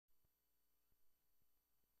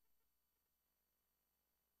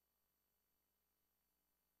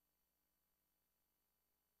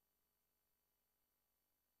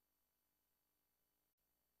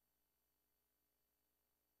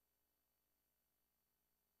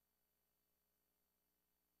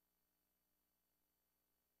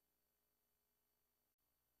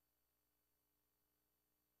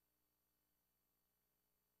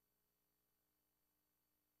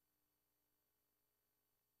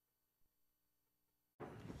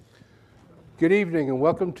Good evening and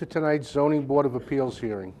welcome to tonight's Zoning Board of Appeals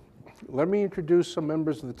hearing. Let me introduce some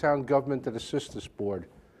members of the town government that assist this board.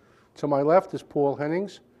 To my left is Paul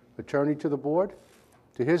Hennings, attorney to the board.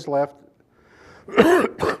 To his left,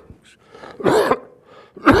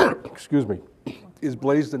 excuse me, is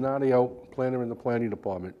Blaise Donadio, planner in the planning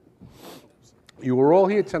department. You are all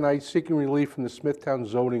here tonight seeking relief from the Smithtown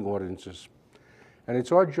zoning ordinances, and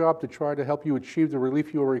it's our job to try to help you achieve the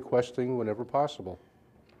relief you are requesting whenever possible.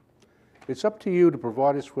 It's up to you to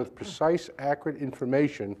provide us with precise, accurate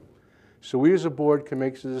information so we as a board can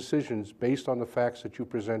make the decisions based on the facts that you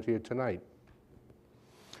present here tonight.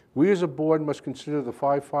 We as a board must consider the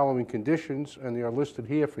 5 following conditions, and they are listed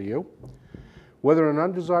here for you. Whether an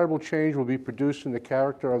undesirable change will be produced in the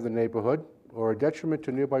character of the neighborhood or a detriment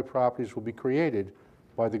to nearby properties will be created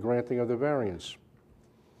by the granting of the variance.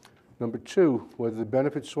 Number 2, whether the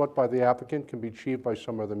benefit sought by the applicant can be achieved by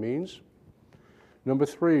some other means. Number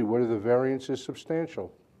 3, whether the variance is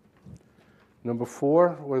substantial. Number 4,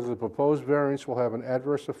 whether the proposed variance will have an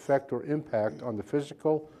adverse effect or impact on the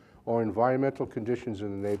physical or environmental conditions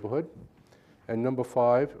in the neighborhood. And number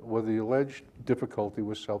 5, whether the alleged difficulty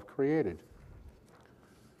was self-created.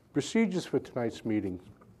 Procedures for tonight's meeting.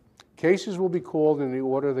 Cases will be called in the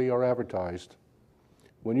order they are advertised.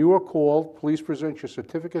 When you are called, please present your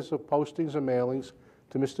certificates of postings and mailings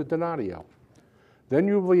to Mr. Donadio. Then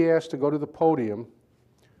you will be asked to go to the podium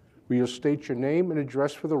where you'll state your name and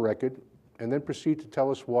address for the record and then proceed to tell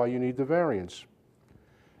us why you need the variance.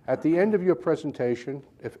 At the end of your presentation,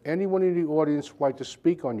 if anyone in the audience would like to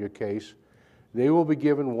speak on your case, they will be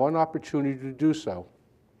given one opportunity to do so.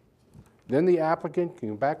 Then the applicant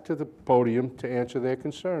can come back to the podium to answer their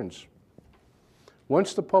concerns.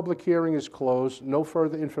 Once the public hearing is closed, no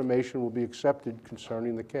further information will be accepted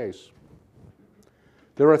concerning the case.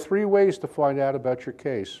 There are 3 ways to find out about your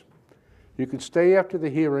case. You can stay after the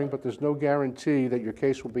hearing, but there's no guarantee that your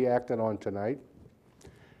case will be acted on tonight.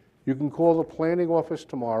 You can call the planning office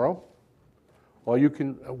tomorrow, or you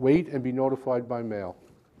can wait and be notified by mail.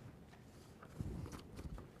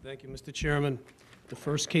 Thank you, Mr. Chairman. The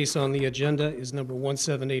first case on the agenda is number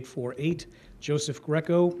 17848, Joseph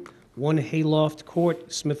Greco, 1 Hayloft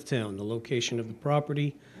Court, Smithtown. The location of the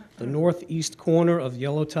property, the northeast corner of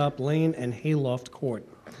Yellowtop Lane and Hayloft Court.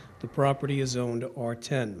 The property is zoned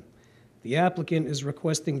R10. The applicant is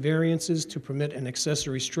requesting variances to permit an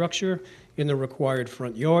accessory structure in the required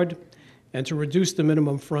front yard and to reduce the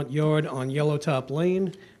minimum front yard on Yellowtop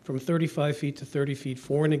Lane from 35 feet to 30 feet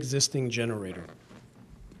for an existing generator.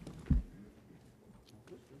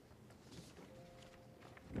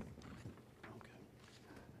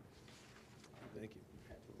 Thank you.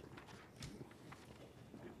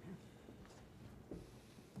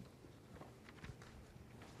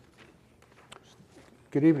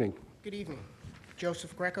 Good evening. Good evening.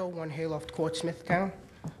 Joseph Greco, 1 Hayloft Court, Smithtown.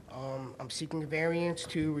 I'm seeking a variance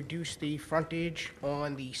to reduce the frontage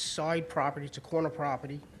on the side property, it's a corner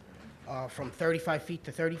property, from 35 feet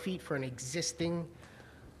to 30 feet for an existing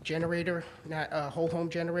generator, not a whole home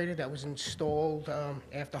generator that was installed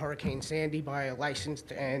after Hurricane Sandy by a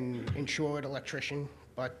licensed and insured electrician,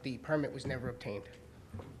 but the permit was never obtained.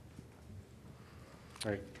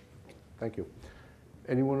 All right. Thank you.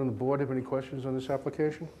 Anyone on the board have any questions on this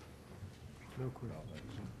application? No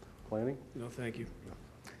questions. Planning? No, thank you.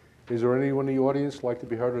 Is there anyone in the audience like to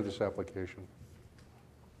be heard of this application?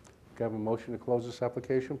 Can I have a motion to close this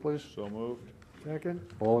application, please? So moved. Second.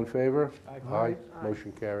 All in favor? Aye.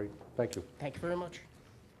 Motion carried. Thank you. Thank you very much.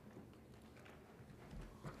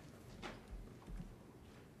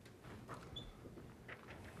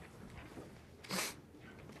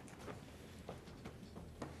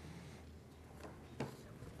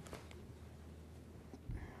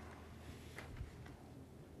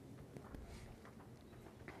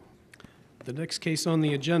 The next case on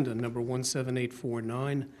the agenda, number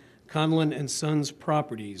 17849, Conlon and Sons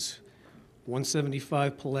Properties,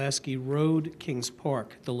 175 Pulaski Road, Kings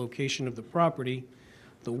Park. The location of the property,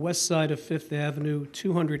 the west side of 5th Avenue,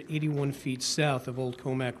 281 feet south of Old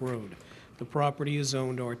Comac Road. The property is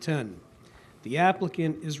zoned R10. The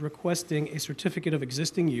applicant is requesting a certificate of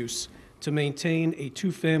existing use to maintain a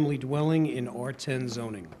 2-family dwelling in R10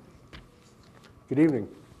 zoning. Good evening.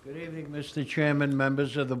 Good evening, Mr. Chairman,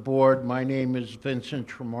 members of the board. My name is Vincent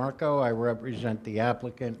Tremarco. I represent the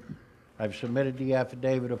applicant. I've submitted the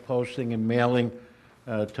affidavit of posting and mailing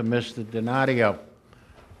to Mr. Donadio.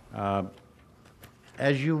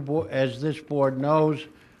 As this board knows,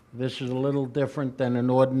 this is a little different than an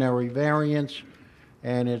ordinary variance,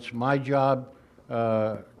 and it's my job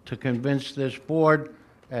to convince this board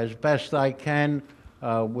as best I can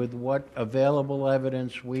with what available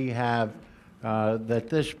evidence we have that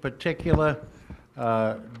this particular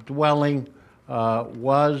dwelling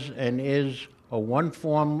was and is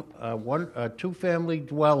a two-family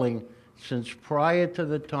dwelling since prior to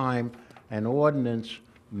the time an ordinance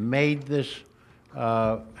made this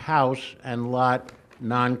house and lot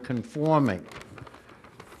non-conforming.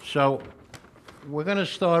 So we're going to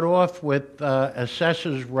start off with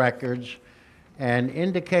assessor's records and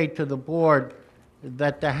indicate to the board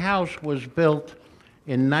that the house was built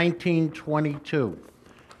in 1922.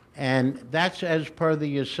 And that's as per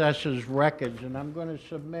the assessor's records. And I'm going to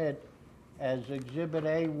submit as Exhibit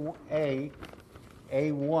A1,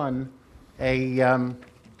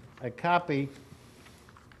 a copy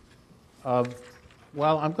of,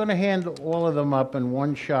 well, I'm going to hand all of them up in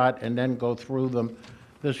one shot and then go through them.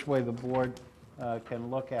 This way the board can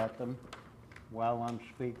look at them while I'm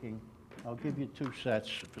speaking. I'll give you two sets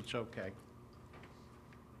if it's okay.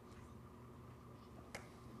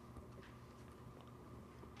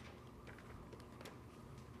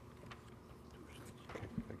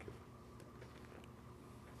 Thank you.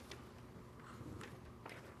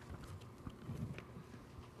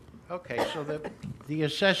 Okay, so the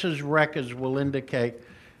assessor's records will indicate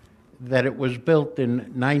that it was built in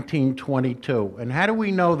 1922. And how do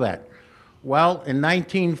we know that? Well, in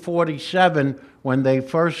 1947, when they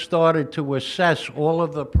first started to assess all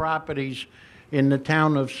of the properties in the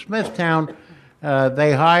town of Smithtown,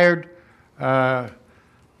 they hired a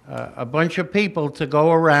bunch of people to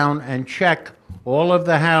go around and check all of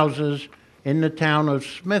the houses in the town of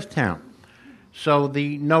Smithtown. So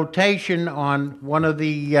the notation on one of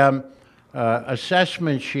the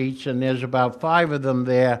assessment sheets, and there's about 5 of them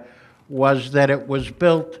there, was that it was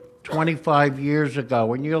built 25 years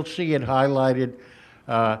ago, and you'll see it highlighted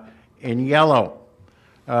in yellow.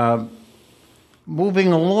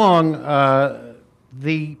 Moving along,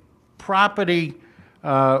 the property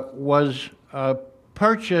was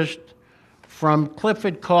purchased from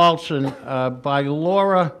Clifford Carlson by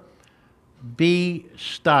Laura B.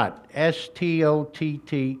 Stott,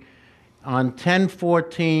 S-T-O-T-T, on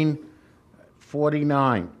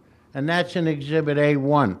 10/14/49, and that's in Exhibit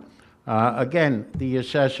A1. Again, the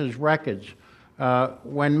assessor's records.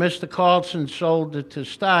 When Mr. Carlson sold it to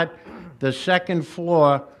Stott, the second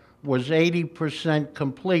floor was 80%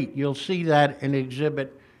 complete. You'll see that in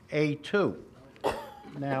Exhibit A2.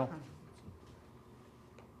 Now,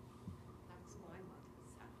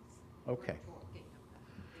 okay.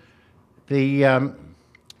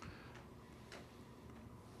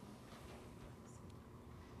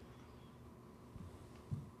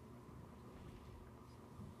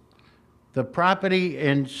 The property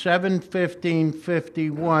in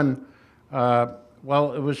 7/15/51,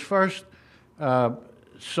 well, it was first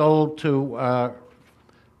sold to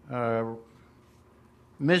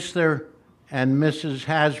Mr. and Mrs.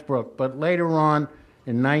 Hasbrook, but later on,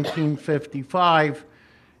 in 1955,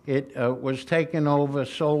 it was taken over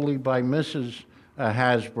solely by Mrs.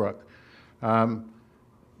 Hasbrook.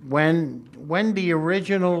 When the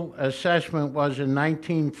original assessment was in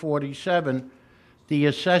 1947, the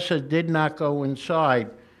assessor did not go inside,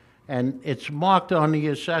 and it's marked on the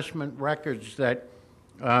assessment records that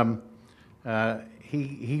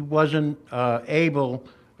he wasn't able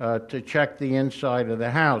to check the inside of the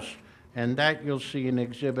house, and that you'll see in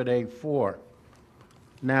Exhibit A4.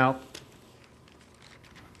 Now,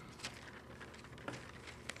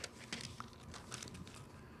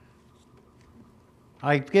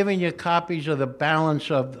 I've given you copies of the balance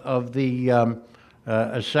of the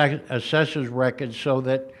assessor's records so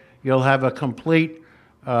that you'll have a complete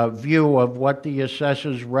view of what the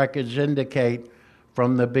assessor's records indicate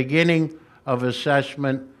from the beginning of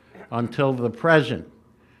assessment until the present.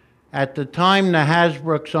 At the time the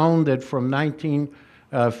Hasbrooks owned it from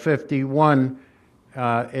 1951,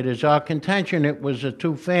 it is our contention it was a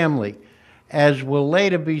two-family, as will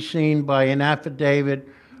later be seen by an affidavit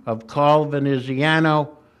of Carl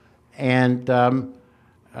Veneziano and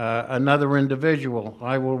another individual.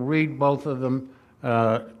 I will read both of them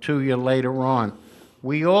to you later on.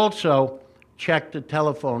 We also checked the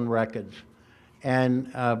telephone records,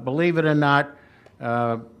 and believe it or not,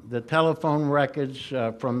 the telephone records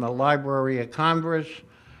from the Library of Congress,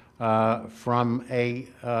 from a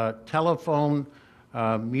telephone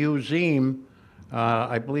museum,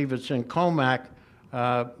 I believe it's in Comac,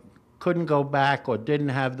 couldn't go back or didn't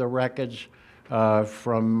have the records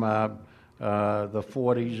from the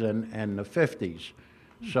 40s and the 50s.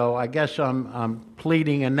 So I guess I'm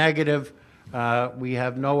pleading a negative. We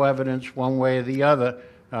have no evidence one way or the other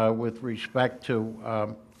with respect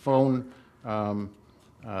to phone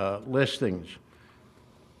listings.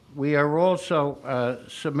 We are also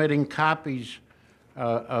submitting copies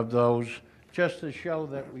of those just to show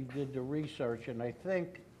that we did the research, and I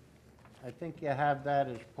think you have that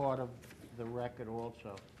as part of the record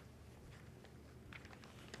also.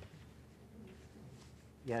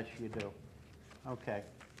 Yes, you do. Okay.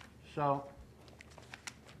 So,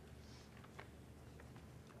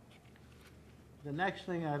 the next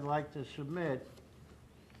thing I'd like to submit,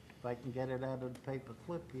 if I can get it out of the paper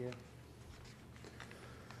clip here.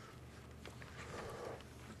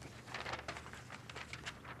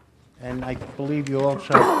 And I believe you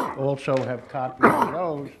also have copies of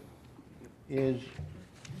those, is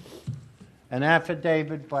an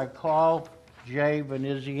affidavit by Carl J.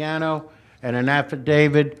 Veneziano and an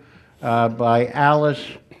affidavit by Alice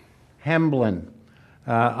Hemblin.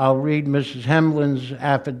 I'll read Mrs. Hemblin's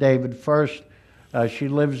affidavit first. She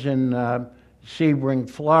lives in Sebring,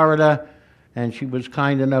 Florida, and she was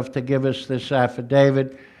kind enough to give us this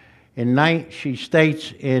affidavit. She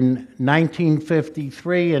states, in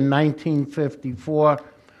 1953 and 1954,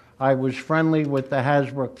 I was friendly with the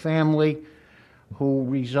Hasbrook family who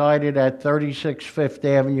resided at 36 Fifth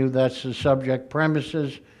Avenue, that's the subject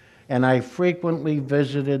premises, and I frequently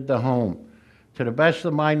visited the home. To the best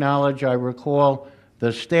of my knowledge, I recall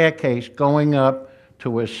the staircase going up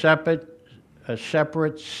to a separate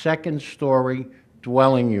second-story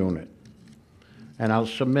dwelling unit. And I'll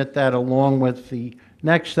submit that along with the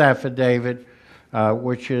next affidavit,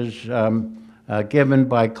 which is given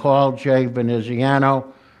by Carl J.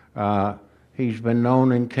 Veneziano. He's been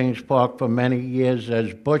known in Kings Park for many years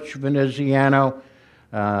as Butch Veneziano.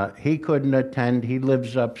 He couldn't attend. He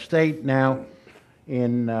lives upstate now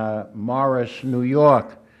in Morris, New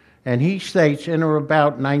York. And he states, in or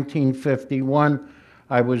about 1951,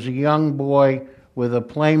 I was a young boy with a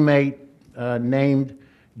playmate named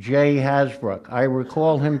Jay Hasbrook. I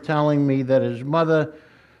recall him telling me that his mother,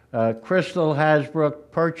 Crystal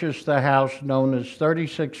Hasbrook, purchased the house known as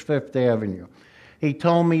 36 Fifth Avenue. He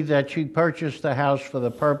told me that she purchased the house for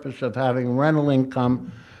the purpose of having rental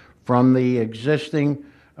income from the existing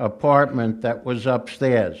apartment that was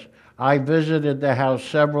upstairs. I visited the house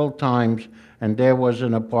several times, and there was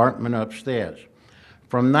an apartment upstairs.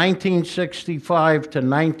 From 1965 to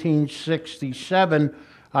 1967,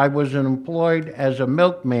 I was employed as a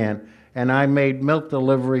milkman, and I made milk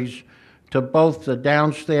deliveries to both the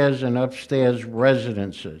downstairs and upstairs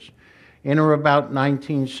residences. In or about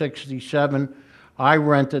 1967, I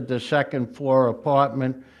rented the second-floor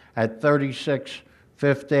apartment at 36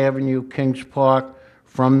 Fifth Avenue, Kings Park,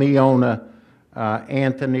 from the owner,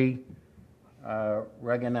 Anthony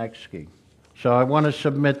Reganetsky. So I want to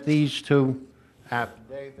submit these two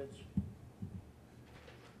affidavits.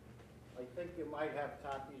 I think you might have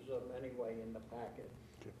copies of them anyway in the packet.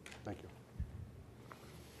 Okay, thank you.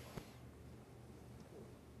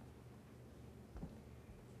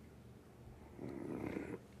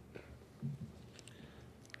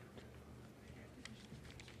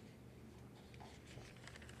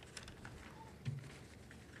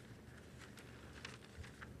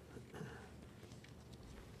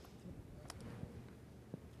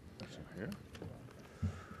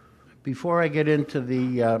 Before I get into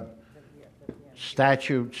the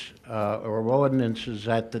statutes or ordinances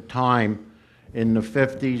at the time in the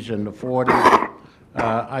 50s and the 40s,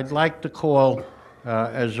 I'd like to call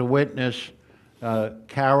as a witness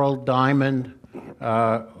Carol Diamond,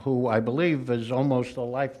 who I believe is almost a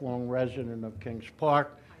lifelong resident of Kings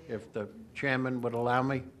Park, if the chairman would allow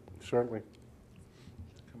me. Certainly.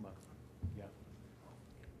 Come on. Yeah.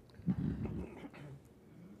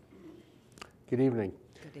 Good evening.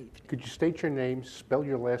 Good evening. Could you state your name, spell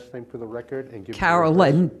your last name for the record, and give your address?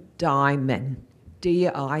 Carolyn Diamond,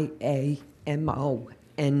 D-I-A-M-O-N-D.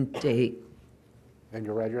 And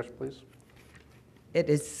your address, please? It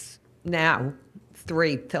is now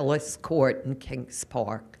 3 Phyllis Court in Kings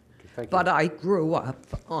Park. Okay, thank you. But I grew up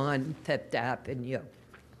on Fifth Avenue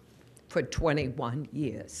for 21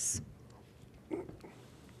 years. Ms.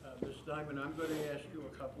 Diamond, I'm going to ask you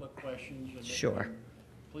a couple of questions. And Sure.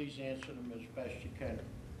 Please answer them as best you can.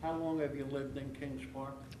 How long have you lived in Kings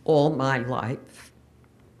Park? All my life.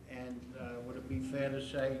 And would it be fair to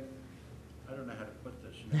say, I don't know how to put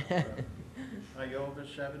this now, are you over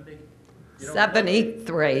 70? You don't-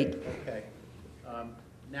 73. Okay.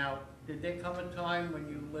 Now, did there come a time when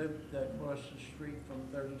you lived across the street from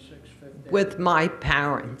 36 Fifth Avenue? With my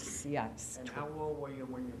parents, yes. And how old were you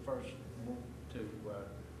when you first moved to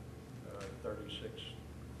 36,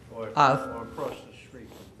 or across the street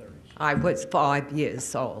from 36? I was 5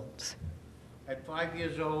 years old. At 5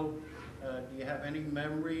 years old, do you have any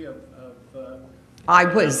memory of I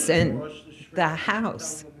was in across the street the from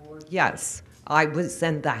house. Town Board? Yes, I was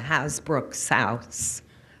in the Hasbrook's house.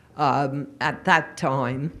 At that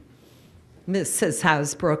time, Mrs.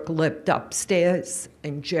 Hasbrook lived upstairs,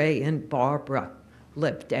 and Jay and Barbara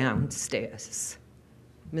lived downstairs.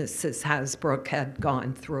 Mrs. Hasbrook had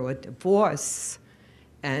gone through a divorce,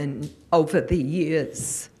 and over the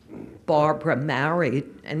years, Barbara married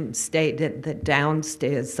and stayed in the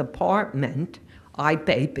downstairs apartment. I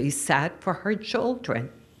babysat for her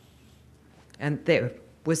children, and there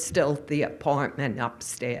was still the apartment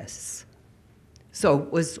upstairs. So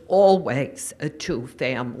it was always a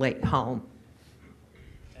two-family home.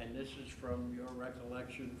 And this is from your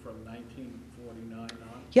recollection from 1949 on?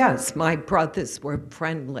 Yes, my brothers were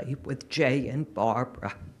friendly with Jay and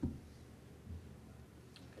Barbara.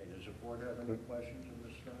 Okay, does the board have any questions of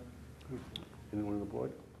this time? Anyone on the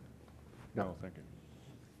board? No, thank you.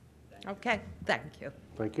 Okay, thank you.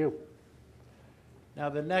 Thank you. Now,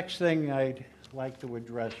 the next thing I'd like to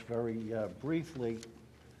address very briefly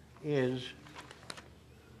is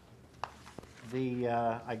the,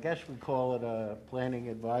 I guess we call it a planning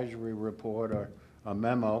advisory report or a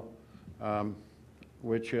memo,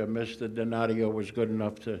 which Mr. Donadio was good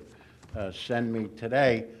enough to send me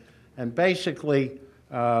today. And basically,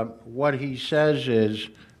 what he says is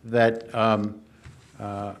that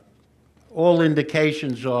all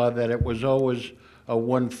indications are that it was always a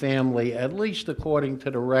one-family, at least according to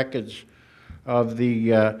the records of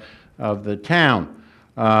the town.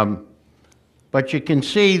 But you can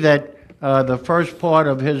see that the first part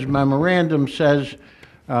of his memorandum says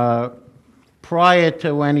prior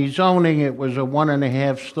to any zoning, it was a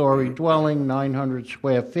 1.5-story dwelling, 900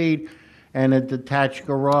 square feet, and a detached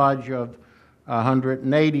garage of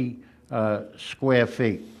 180 square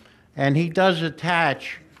feet. And he does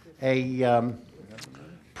attach a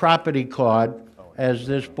property card. As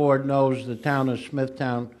this board knows, the town of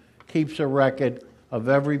Smithtown keeps a record of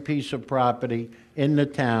every piece of property in the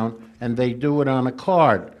town, and they do it on a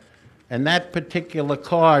card. And that particular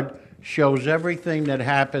card shows everything that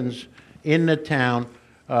happens in the town,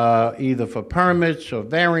 either for permits or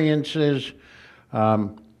variances.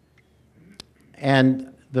 And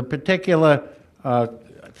the particular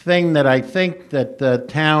thing that I think that the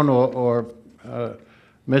town or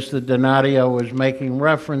Mr. Donadio was making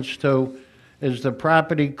reference to is the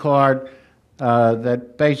property card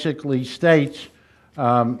that basically states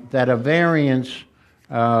that a variance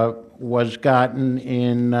was gotten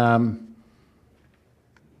in,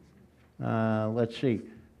 let's see,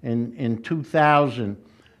 in 2000.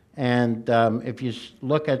 And if you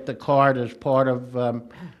look at the card as part of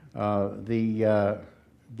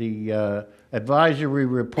the advisory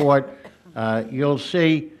report, you'll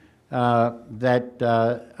see that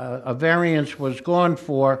a variance was gone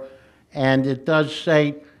for, and it does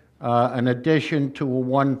say an addition to a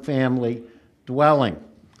one-family dwelling.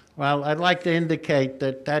 Well, I'd like to indicate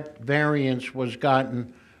that that variance was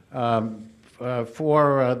gotten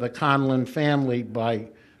for the Conlon family by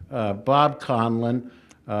Bob Conlon,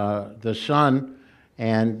 the son,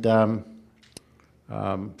 and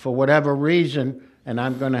for whatever reason, and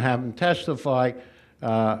I'm going to have him testify,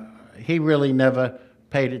 he really never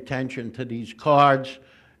paid attention to these cards,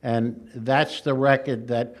 and that's the record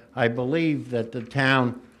that I believe that the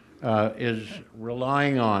town is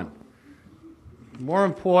relying on. More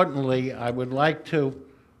importantly, I would like to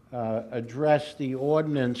address the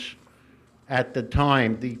ordinance at the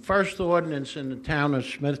time. The first ordinance in the town of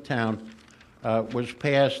Smithtown was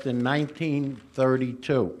passed in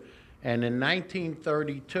 1932. And in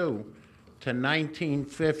 1932 to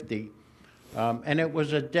 1950, and it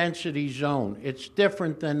was a density zone. It's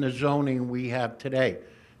different than the zoning we have today.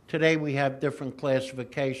 Today we have different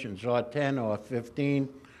classifications, R10, R15,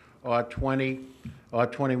 R20,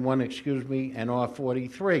 R21, excuse me, and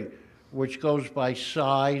R43, which goes by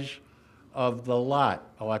size of the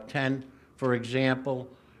lot. R10, for example,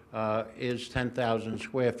 is 10,000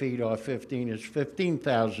 square feet, R15 is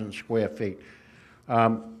 15,000 square feet.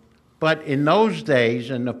 But in those days,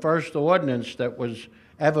 in the first ordinance that was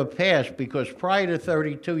ever passed, because prior to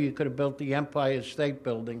 32, you could have built the Empire State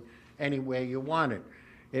Building anywhere you wanted.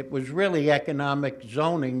 It was really economic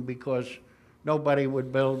zoning because nobody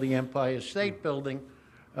would build the Empire State Building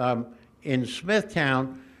in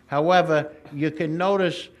Smithtown. However, you can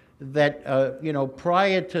notice that,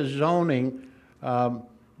 prior to zoning,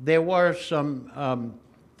 there were some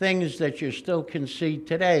things that you still can see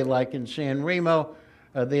today, like in San Remo,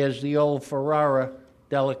 there's the old Ferrara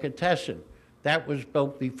delicatessen. That was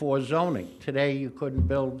built before zoning. Today, you couldn't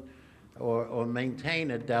build or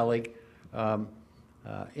maintain a deli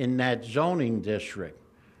in that zoning district.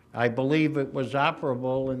 I believe it was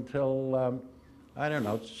operable until, I don't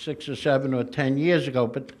know, 6 or 7 or 10 years ago.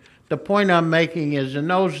 But the point I'm making is in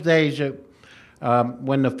those days,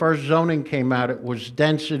 when the first zoning came out, it was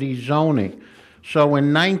density zoning. So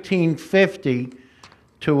in 1950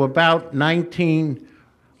 to about from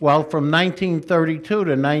 1932 to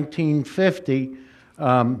 1950,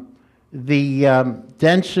 the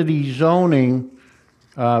density zoning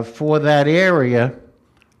for that area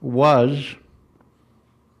was,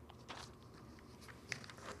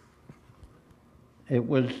 it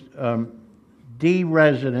was D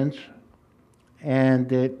residence,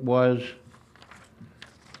 and it was,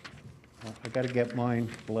 I got to get mine,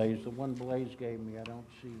 Blaze. The one Blaze gave me, I don't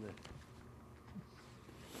see the.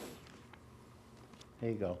 There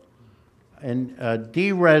you go. And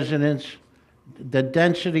D residence, the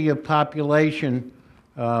density of population,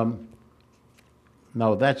 no,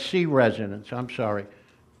 that's C residence, I'm sorry.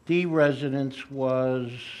 D residence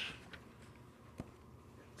was,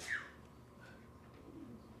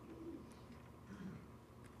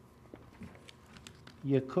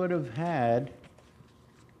 you could have had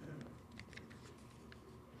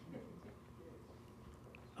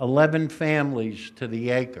 11 families to the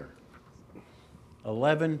acre.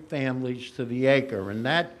 11 families to the acre, and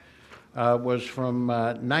that was from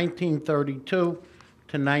 1932 to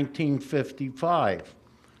 1955.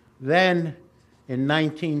 Then, in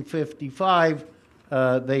 1955,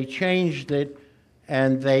 they changed it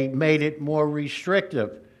and they made it more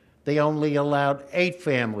restrictive. They only allowed 8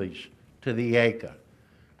 families to the acre.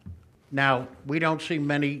 Now, we don't see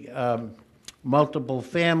many multiple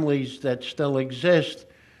families that still exist,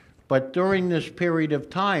 but during this period of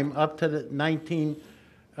time, up to the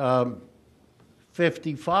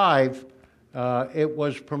 1955, it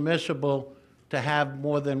was permissible to have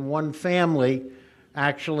more than one family.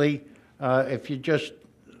 Actually, if you just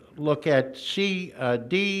look at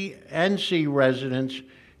D and C residents,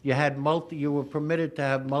 you were permitted to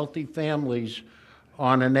have multi-families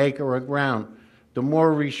on an acre of ground. The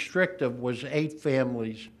more restrictive was 8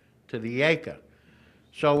 families to the acre.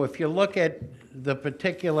 So if you look at the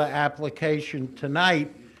particular application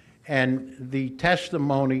tonight and the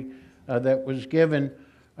testimony that was given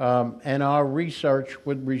and our research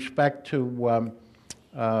with respect to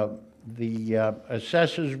the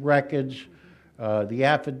assessor's records, the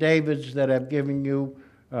affidavits that I've given you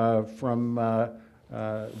from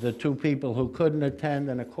the 2 people who couldn't attend,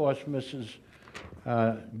 and of course Mrs.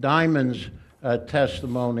 Diamond's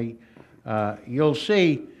testimony, you'll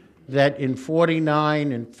see that in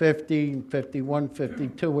 49 and 50 and 51,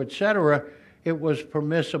 52, et cetera, it was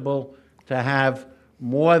permissible to have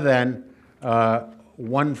more than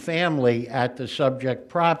one family at the subject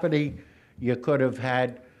property. You could have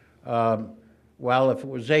had, well, if it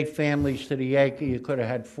was 8 families to the acre, you could have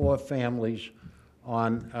had 4 families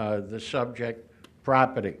on the subject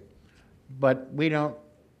property. But we don't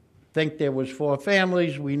think there was 4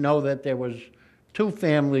 families. We know that there was 2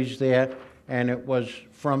 families there, and it was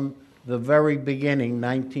from the very beginning,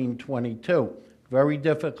 1922. Very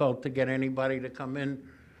difficult to get anybody to come in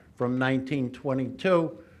from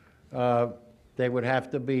 1922. They would have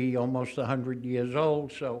to be almost 100 years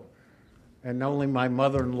old, so, and only my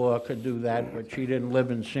mother-in-law could do that, but she didn't live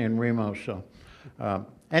in San Remo, so.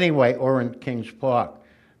 Anyway, or in Kings Park.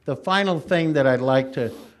 The final thing that I'd like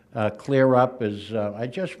to clear up is I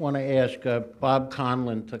just want to ask Bob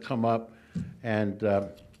Conlon to come up and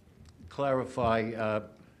clarify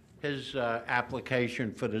his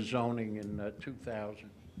application for the zoning in 2000.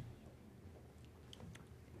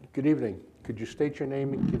 Good evening. Could you state your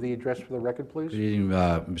name and give the address for the record, please? Good evening,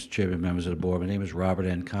 Mr. Chairman, members of the board. My name is Robert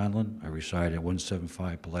N. Conlon. I reside at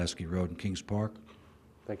 175 Pulaski Road in Kings Park.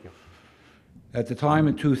 Thank you. At the time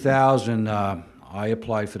in 2000, I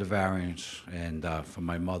applied for the variance and for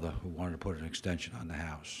my mother who wanted to put an extension on the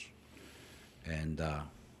house. And I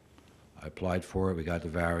applied for it, we got the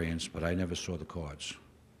variance, but I never saw the cards.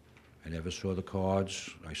 I never saw the cards.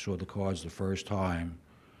 I saw the cards the first time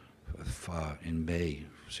in May,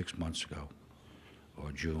 6 months ago,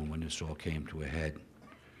 or June, when this all came to a head.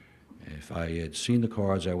 If I had seen the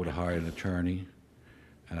cards, I would have hired an attorney,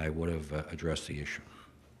 and I would have addressed the issue.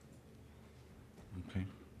 Okay?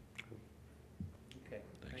 Okay,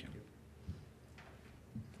 Thank you.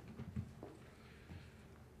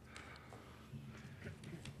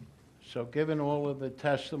 So given all of the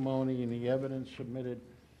testimony and the evidence submitted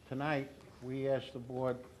tonight, we ask the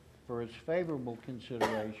board for its favorable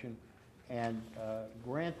consideration and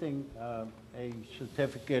granting a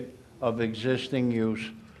certificate of existing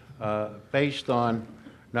use based on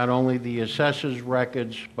not only the assessor's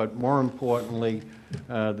records, but more importantly,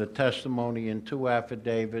 the testimony in 2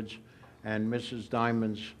 affidavits and Mrs.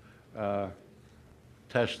 Diamond's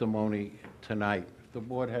testimony tonight. If the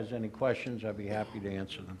board has any questions, I'd be happy to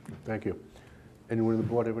answer them. Thank you. Anyone on the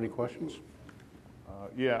board have any questions?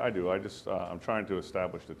 Yeah, I do. I'm trying to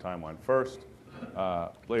establish the timeline. First,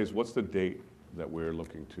 Blaze, what's the date that we're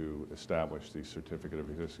looking to establish the certificate of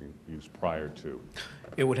existing use prior to?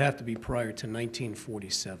 It would have to be prior to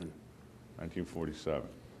 1947. 1947.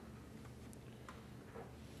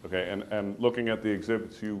 Okay, and looking at the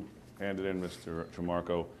exhibits you handed in, Mr.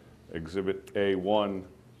 Tramarko, Exhibit A1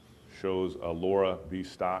 shows a Laura B.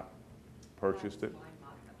 Stott purchased it.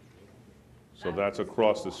 So that's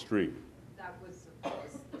across the street. That was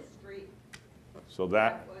across the street. So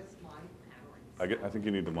that, was my parents. I think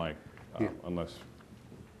you need the mic, Yeah. unless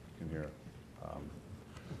you can hear it.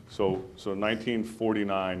 So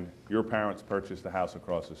 1949, your parents purchased the house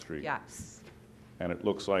across the street. Yes. And it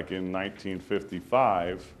looks like in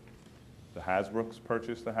 1955, the Hasbrooks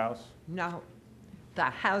purchased the house? No, the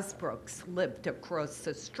Hasbrooks lived across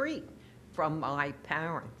the street from my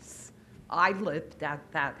parents. I lived at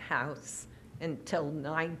that house until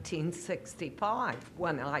 1965,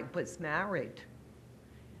 when I was married,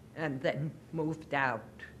 and then moved out.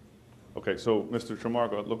 Okay, so Mr.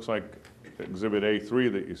 Tramarko, it looks like Exhibit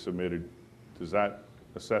A3 that you submitted, does that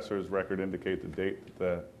assessor's record indicate the date,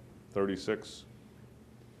 the 36?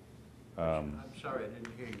 I'm sorry, I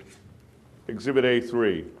didn't hear you. Exhibit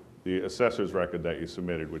A3, the assessor's record that you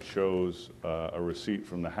submitted, which shows a receipt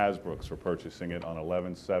from the Hasbrooks for purchasing it on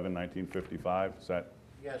 11/7/1955, is that?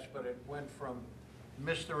 Yes, but it went from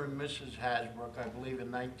Mr. and Mrs. Hasbrook, I believe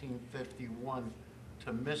in 1951,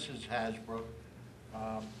 to Mrs. Hasbrook.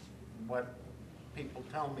 What people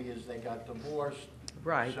tell me is they got divorced.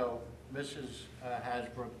 Right. So Mrs.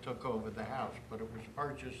 Hasbrook took over the house, but it was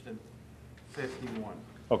purchased in 51.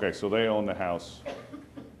 Okay, so they own the house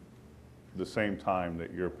the same time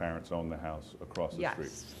that your parents owned the house across the street?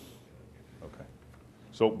 Yes. Okay.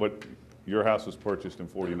 So, but your house was purchased in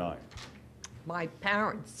 49? My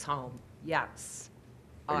parents' home, yes.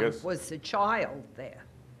 I I guess- was a child there.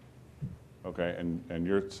 Okay, and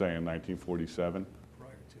you're saying 1947?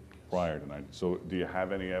 Prior to, yes. Prior to 19, so do you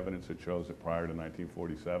have any evidence that shows it prior to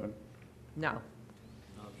 1947? No,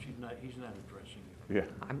 No, he's not addressing you. Yeah,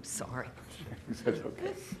 I'm sorry. that's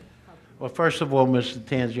okay. Well, first of all, Mr.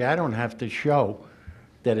 Tanzi, I don't have to show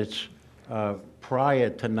that it's prior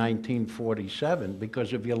to 1947,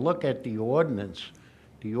 because if you look at the ordinance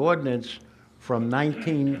from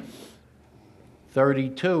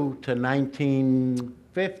 1932 to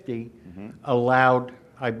 1950 allowed,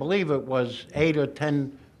 I believe it was 8 or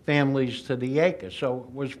 10 families to the acre. So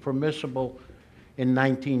it was permissible in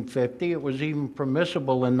 1950. It was even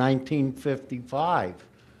permissible in 1955.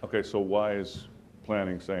 Okay, so why is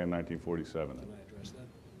planning saying 1947 then? Can I address that?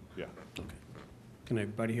 Yeah. Can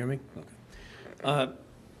everybody hear me? Okay.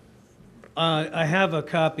 I have a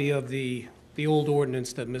copy of the old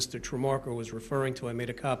ordinance that Mr. Tramarko was referring to. I made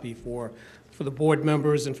a copy for the board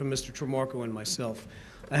members and for Mr. Tramarko and myself.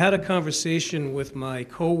 I had a conversation with my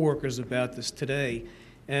coworkers about this today,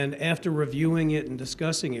 and after reviewing it and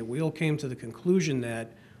discussing it, we all came to the conclusion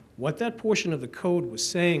that what that portion of the code was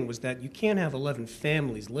saying was that you can't have 11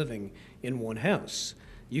 families living in one house.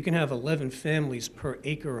 You can have 11 families per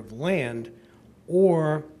acre of land,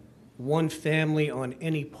 or one family on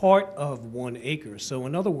any part of 1 acre. So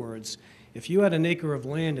in other words, if you had an acre of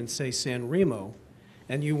land in, say, San Remo,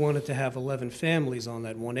 and you wanted to have 11 families on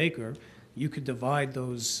that 1 acre, you could divide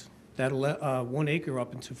that 1 acre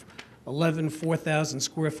up into 11 4,000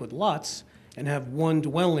 square foot lots and have one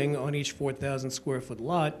dwelling on each 4,000 square foot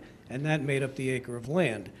lot, and that made up the acre of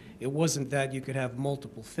land. It wasn't that you could have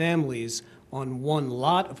multiple families on one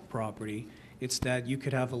lot of property. It's that you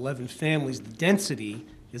could have 11 families. The density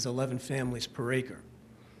is 11 families per acre.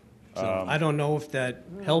 So I don't know if that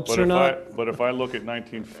helps or not. But if I look at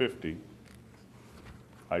 1950,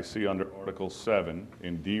 I see under Article 7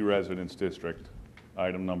 in D Residence District,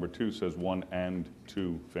 item number 2 says 1 and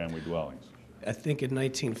 2 family dwellings. I think in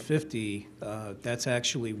 1950, that's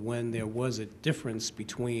actually when there was a difference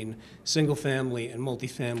between single-family and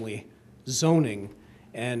multifamily zoning,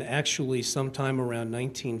 and actually sometime around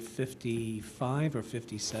 1955 or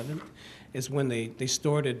 57 is when they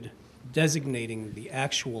started designating the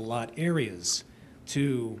actual lot areas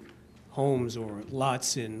to homes or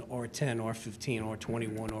lots in R10, R15,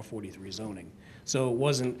 R21, R43 zoning. So it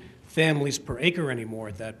wasn't families per acre anymore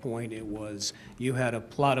at that point. It was you had a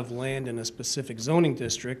plot of land in a specific zoning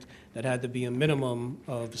district that had to be a minimum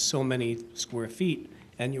of so many square feet,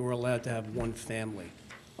 and you were allowed to have one family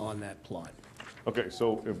on that plot. Okay,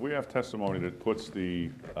 so if we have testimony that puts the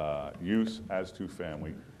use as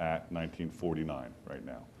two-family at 1949 right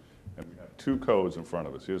now, and we have 2 codes in front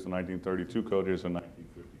of us, here's the 1932 code, here's the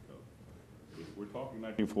 1950 code. If we're talking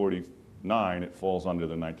 1949, it falls under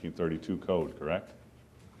the 1932 code, correct?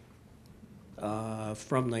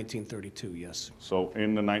 From 1932, yes. So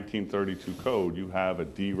in the 1932 code, you have a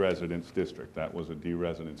D-residence district. That was a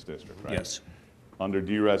D-residence district, right? Yes. Under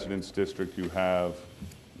D-residence district, you have,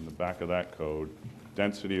 in the back of that code,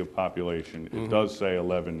 density of population. It does say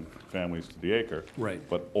 11 families to the acre. Right.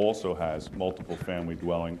 But also has multiple family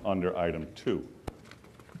dwelling under item 2.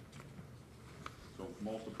 So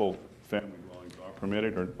multiple family dwellings are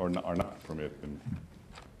permitted or are not permitted?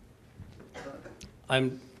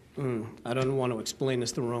 I don't want to explain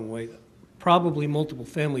this the wrong way. Probably multiple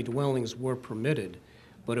family dwellings were permitted,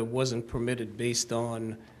 but it wasn't permitted based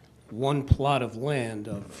on one plot of land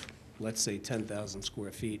of, let's say, 10,000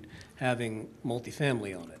 square feet, having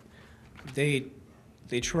multifamily on it.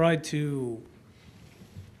 They tried to,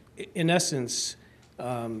 in essence,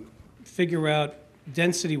 figure out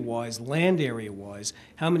density-wise, land area-wise,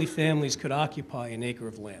 how many families could occupy an acre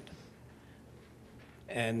of land.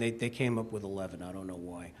 And they came up with 11. I don't know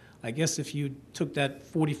why. I guess if you took that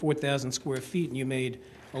 44,000 square feet and you made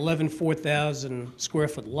 11 4,000 square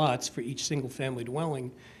foot lots for each single-family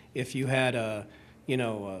dwelling, if you had an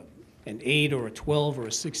 8 or a 12 or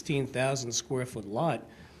a 16,000 square foot lot,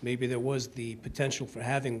 maybe there was the potential for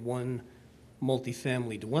having one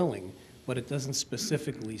multifamily dwelling, but it doesn't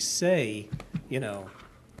specifically say,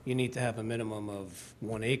 you need to have a minimum of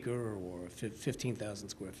 1 acre or 15,000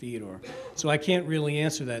 square feet, so I can't really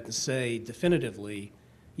answer that to say definitively,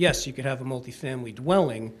 yes, you could have a multifamily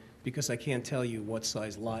dwelling, because I can't tell you what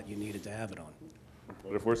size lot you needed to have it on.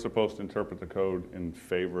 But if we're supposed to interpret the code in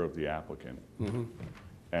favor of the applicant,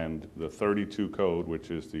 and the 32 code, which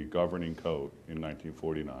is the governing code in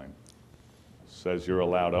 1949, says you're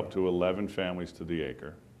allowed up to 11 families to the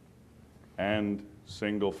acre, and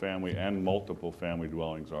single-family and multiple family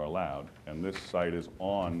dwellings are allowed, and this site is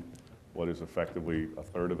on what is effectively a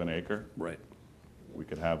third of an acre. Right. We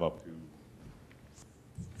could have up to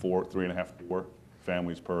 3.5, 4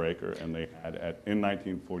 families per acre, and they had, in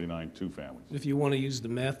 1949, 2 families. If you want to use the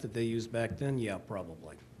math that they used back then, yeah,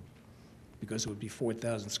 probably. Because it would be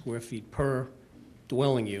 4,000 square feet per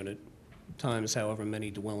dwelling unit, times however many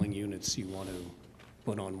dwelling units you want to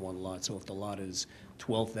put on one lot. So if the lot is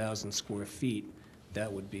 12,000 square feet,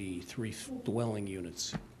 that would be 3 dwelling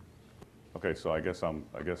units. Okay, so I guess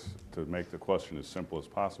to make the question as simple as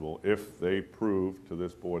possible, if they prove to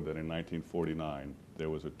this board that in 1949 there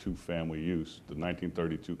was a 2-family use, the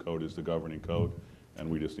 1932 code is the governing code, and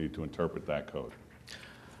we just need to interpret that code.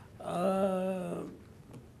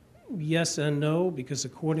 Yes and no, because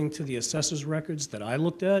according to the assessor's records that I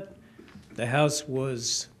looked at, the house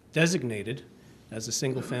was designated as a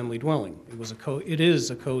single-family dwelling. It is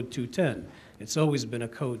a code 210. It's always been a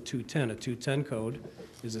code 210. A 210 code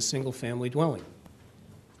is a single-family dwelling,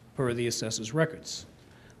 per the assessor's records.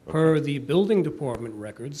 Per the building department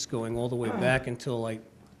records, going all the way back until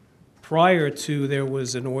prior to there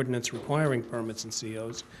was an ordinance requiring permits and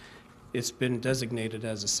COs, it's been designated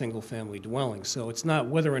as a single-family dwelling. So it's not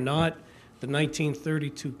whether or not the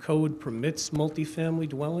 1932 code permits multifamily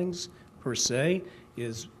dwellings per se,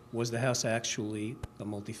 was the house actually a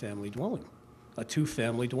multifamily dwelling, a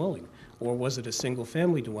 2-family dwelling? Or was it a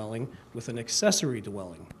single-family dwelling with an accessory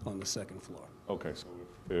dwelling on the second floor? Okay, so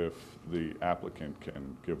if the applicant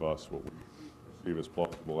can give us what we perceive as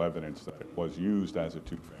plausible evidence that it was used as a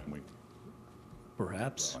 2-family.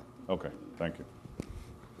 Perhaps. Okay, thank you.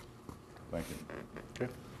 Thank you.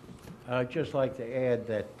 Okay. I'd just like to add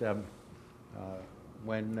that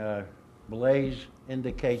when Blaze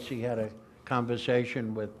indicates he had a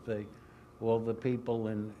conversation with all the people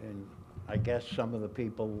and I guess some of the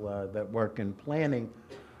people that work in planning,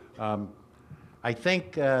 I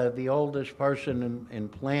think the oldest person in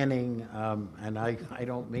planning, and I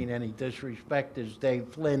don't mean any disrespect, is Dave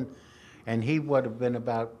Flynn, and he would have been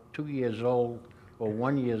about 2 years old or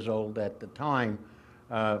 1 year old at the time.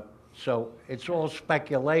 So it's all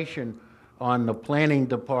speculation on the planning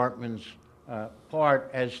department's part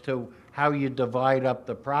as to how you divide up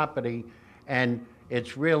the property. And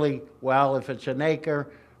it's really, well, if it's an acre,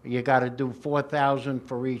 you got to do 4,000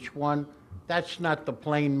 for each one. That's not the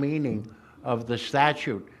plain meaning of the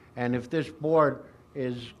statute. And if this board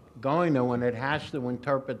is going to, and it has to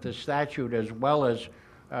interpret the statute as well as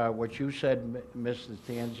what you said, Mr.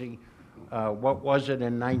 Tanzi, what was it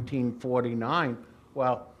in 1949?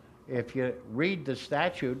 Well, if you read the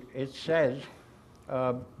statute, it says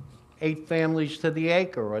 8 families to the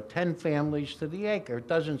acre or 10 families to the acre. It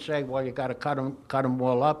doesn't say, well, you got to cut them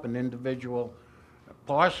all up in individual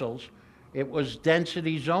parcels. It was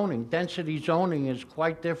density zoning. Density zoning is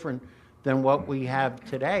quite different than what we have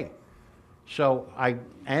today. So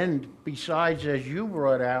and besides, as you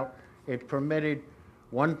brought out, it permitted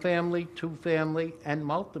 1 family, 2 family, and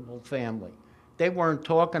multiple family. they weren't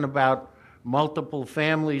talking about multiple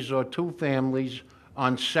families or two families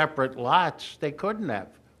on separate lots. They couldn't have.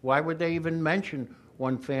 Why would they even mention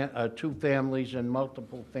two families and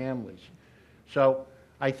multiple families? So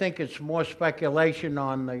I think it's more speculation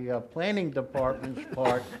on the planning department's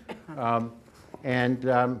part.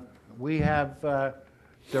 We have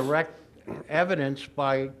direct evidence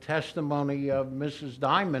by testimony of Mrs.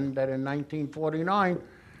 Diamond that in 1949,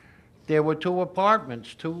 there were two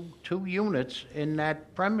apartments, two units in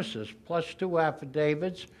that premises, plus two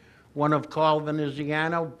affidavits, one of Carl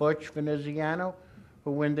Veneziano, Butch Veneziano,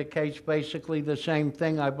 who indicates basically the same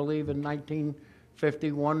thing, I believe, in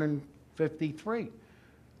 1951 and 53.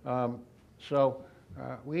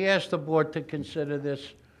 We asked the board to consider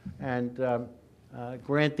this and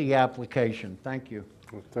grant the application. Thank you.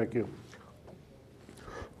 Thank you.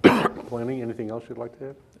 Planning, anything else you'd like to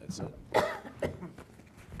add? That's it.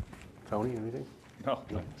 Tony, anything? No,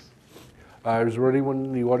 thanks. Is there anyone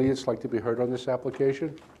in the audience like to be heard on this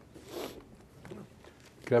application?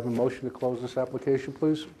 Can I have a motion to close this application,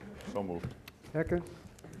 please? So moved. Second.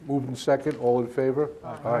 Moved and second, all in favor?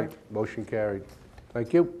 Aye. Motion carried.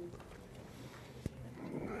 Thank you.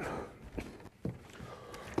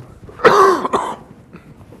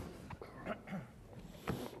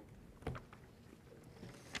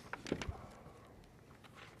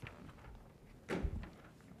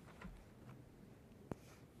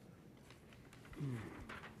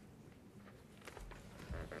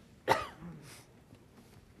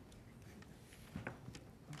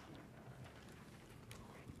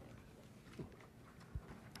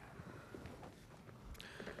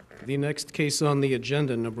 The next case on the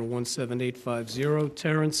agenda, number 17850,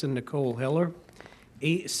 Terrence and Nicole Heller,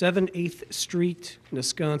 7 8th Street,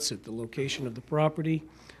 Wisconsin. The location of the property,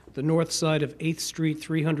 the north side of 8th Street,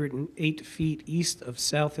 308 feet east of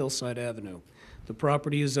South Hillside Avenue. The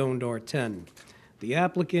property is zoned R10. The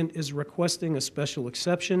applicant is requesting a special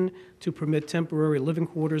exception to permit temporary living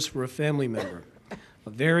quarters for a family member, a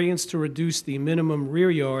variance to reduce the minimum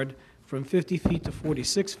rear yard from 50 feet to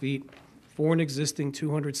 46 feet for an existing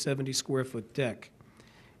 270-square-foot deck.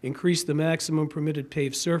 Increase the maximum permitted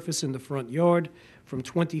paved surface in the front yard from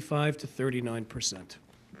 25 to 39%.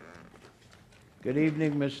 Good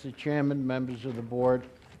evening, Mr. Chairman, members of the board.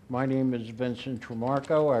 My name is Vincent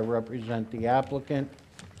Tremarco. I represent the applicant.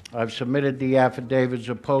 I've submitted the affidavits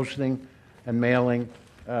of posting and mailing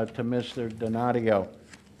to Mr. Donadio.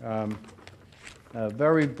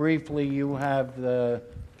 Very briefly, you have the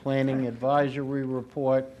Planning Advisory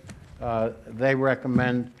Report. They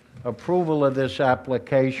recommend approval of this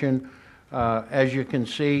application. As you can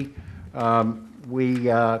see, we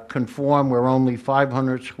conform. We're only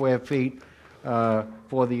 500 square feet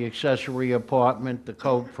for the accessory apartment. The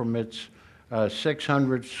code permits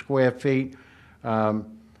 600 square feet.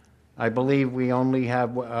 I believe we only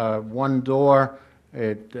have one door.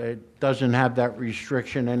 It doesn't have that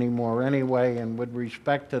restriction anymore anyway. And with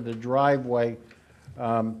respect to the driveway,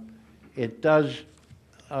 it does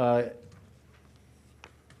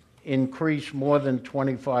increase more than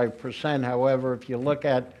 25%. However, if you look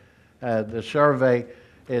at the survey,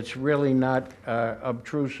 it's really not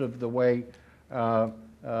obtrusive the way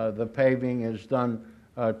the paving is done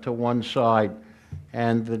to one side.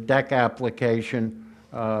 And the deck application,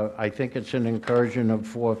 I think it's an incursion of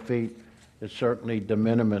 4 feet. It's certainly de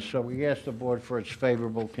minimis. So we ask the board for its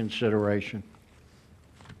favorable consideration.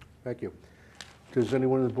 Thank you. Does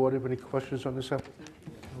anyone on the board have any questions on this application?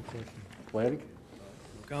 No question. Planning?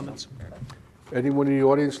 Comments? Anyone in the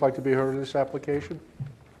audience like to be heard on this application?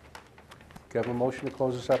 Can I have a motion to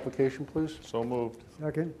close this application, please? So moved.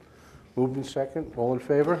 Second. Moved and second. All in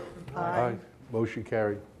favor? Aye. Motion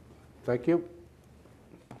carried. Thank you.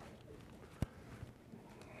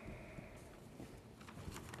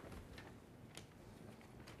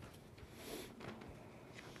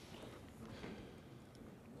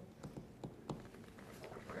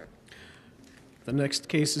 The next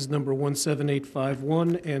case is number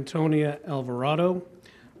 17851, Antonia Alvarado,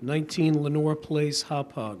 19 Lenore Place,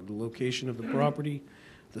 Hauppauge. The location of the property,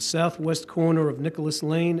 the southwest corner of Nicholas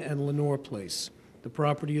Lane and Lenore Place. The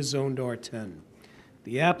property is zoned R10.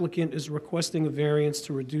 The applicant is requesting a variance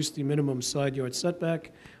to reduce the minimum side yard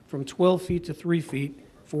setback from 12 feet to 3 feet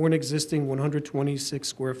for an existing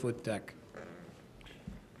 126-square-foot deck.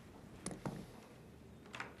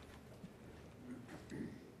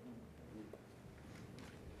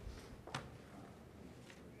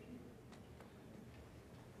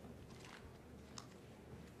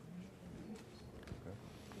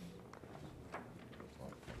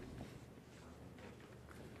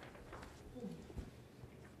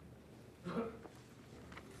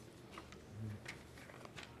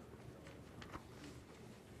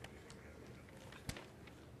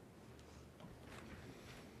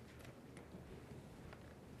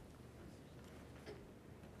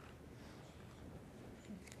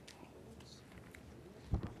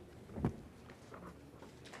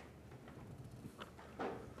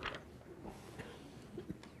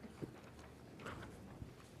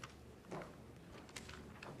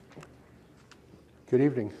 Good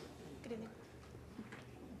evening. Good evening.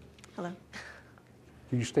 Hello.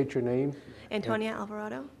 Could you state your name Antonia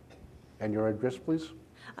Alvarado, and your address, please?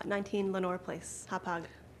 19 Lenore Place, Hapag.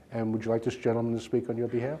 And would you like this gentleman to speak on your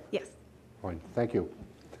behalf? Yes. Fine, thank you.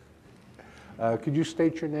 Could you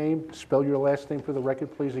state your name, spell your last name for the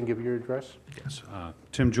record, please, and give your address? Yes.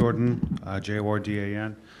 Tim Jordan,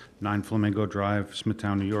 Jordan, 9 Flamingo Drive,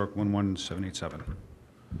 Smithtown, New York, 11787.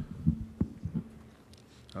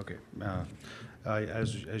 Okay.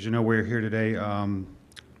 As you know, we're here today. I'm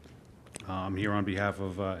here on behalf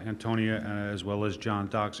of Antonia as well as John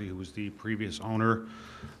Doxey, who was the previous owner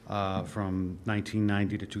from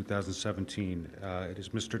 1990 to 2017. It is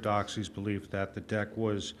Mr. Doxey's belief that the deck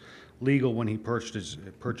was legal when he purchased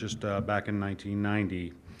back in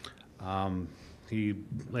 1990. He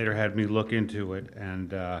later had me look into it,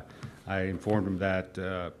 and I informed him that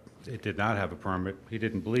it did not have a permit. He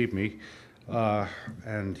didn't believe me,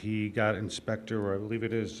 and he got Inspector, I believe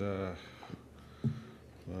it is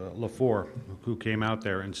LaFour, who came out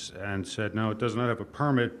there and said, no, it does not have a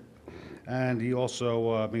permit. And he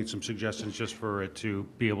also made some suggestions just for it to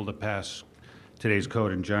be able to pass today's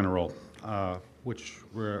code in general, which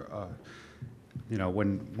were, you know,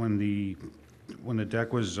 when the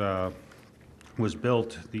deck was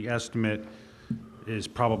built, the estimate is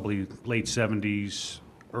probably late 70s,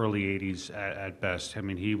 early 80s at best. I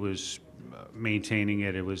mean, he was maintaining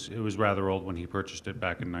it. It was rather old when he purchased it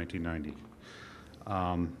back in 1990.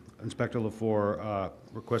 Inspector LaFour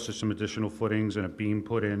requested some additional footings and a beam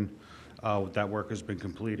put in. That work has been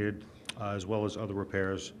completed, as well as other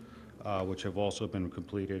repairs, which have also been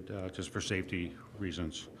completed just for safety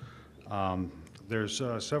reasons. There's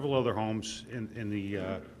several other homes in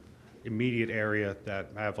the immediate area that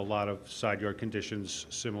have a lot of side yard conditions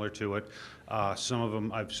similar to it. Some of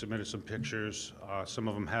them, I've submitted some pictures. Some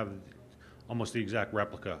of them have almost the exact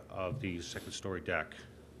replica of the second-story deck.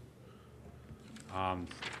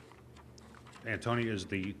 Antonia is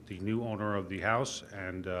the new owner of the house,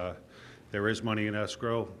 and there is money in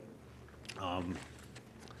escrow.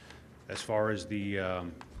 As far as the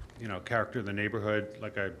character of the neighborhood,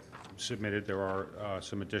 like I submitted, there are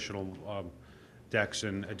some additional decks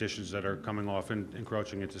and additions that are coming off and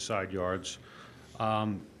encroaching into side yards.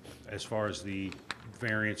 As far as the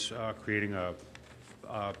variance creating a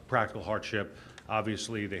practical hardship,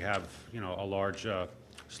 obviously they have a large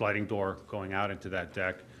sliding door going out into that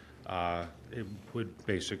deck. It would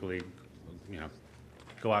basically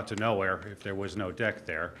go out to nowhere if there was no deck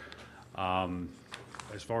there.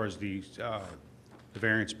 As far as the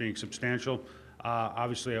variance being substantial,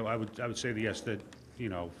 obviously I would say that yes, that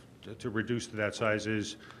to reduce to that size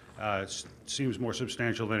seems more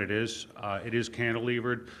substantial than it is. It is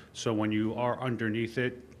cantilevered, so when you are underneath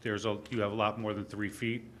it, you have a lot more than 3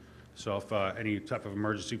 feet. So if any type of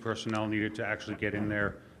emergency personnel needed to actually get in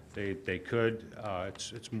there, they could.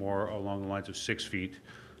 It's more along the lines of 6 feet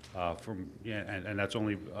and that's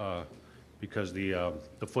only because the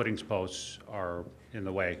footings posts are in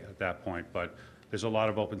the way at that point. But there's a lot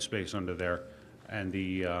of open space under there, and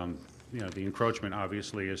the encroachment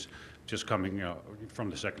obviously is just coming from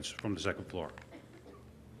the second floor.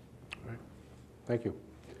 All right. Thank you.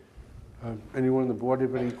 Anyone on the board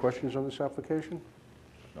have any questions on this application?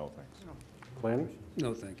 No, thanks. Planning?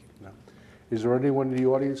 No, thank you. No. Is there anyone in the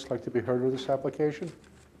audience like to be heard of this application? Can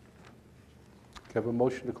I have a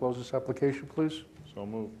motion to close this application, please? So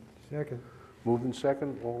moved. Second. Moved and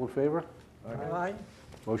second. All in favor? Aye.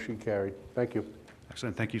 Motion carried. Thank you.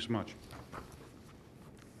 Excellent. Thank you so much.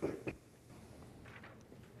 This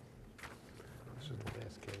is the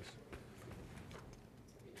last case.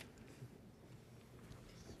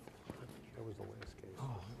 That was the last case.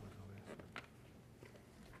 Oh, that was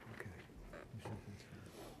the last.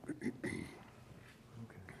 Okay. Okay.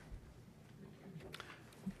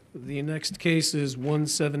 The next case is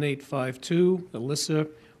 17852, Alyssa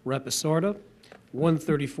Rapisarda,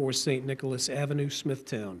 134 St. Nicholas Avenue,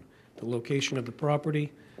 Smithtown. The location of the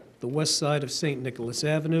property, the west side of St. Nicholas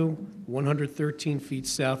Avenue, 113 feet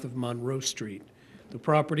south of Monroe Street. The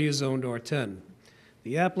property is zoned R10.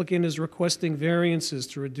 The applicant is requesting variances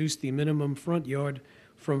to reduce the minimum front yard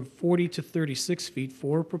from 40 to 36 feet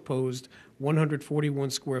for a proposed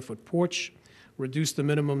 141-square-foot porch, reduce the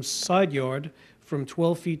minimum side yard from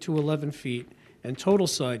 12 feet to 11 feet, and total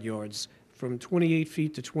side yards from 28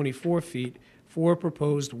 feet to 24 feet for a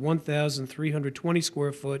proposed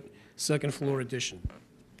 1,320-square-foot second-floor addition.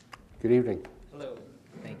 Good evening. Hello.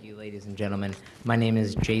 Thank you, ladies and gentlemen. My name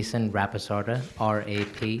is Jason Rapisarda,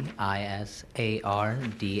 R-A-P-I-S-A-R-D-A.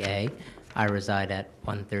 I reside at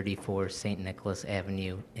 134 St. Nicholas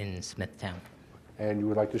Avenue in Smithtown. And you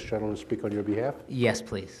would like this gentleman to speak on your behalf? Yes,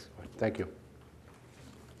 please. Thank you.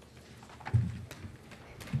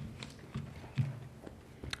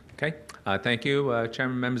 Thank you,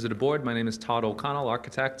 Chairman, members of the board. My name is Todd O'Connell,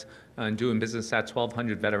 architect, and doing business at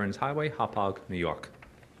 1200 Veterans Highway, Hauppauge, New York.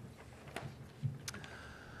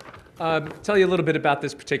 Tell you a little bit about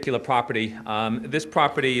this particular property. This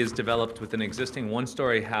property is developed with an existing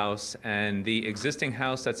one-story house, and the existing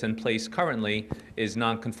house that's in place currently is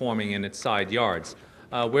non-conforming in its side yards.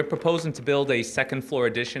 We're proposing to build a second-floor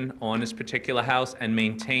addition on this particular house and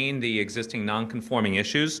maintain the existing non-conforming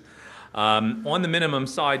issues. On the minimum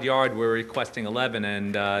side yard, we're requesting 11,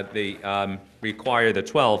 and they require the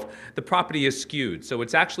 12. The property is skewed, so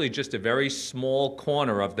it's actually just a very small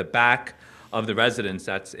corner of the back of the residence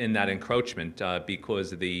that's in that encroachment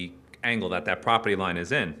because of the angle that that property line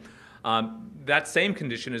is in. That same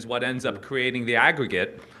condition is what ends up creating the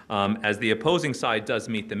aggregate, as the opposing side does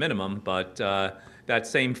meet the minimum, but that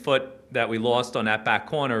same foot that we lost on that back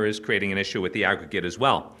corner is creating an issue with the aggregate as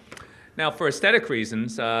well. Now, for aesthetic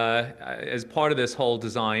reasons, as part of this whole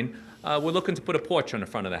design, we're looking to put a porch on the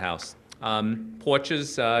front of the house.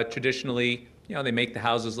 Porches, traditionally, they make the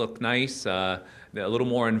houses look nice, they're a little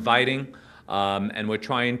more inviting, and we're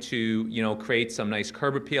trying to, create some nice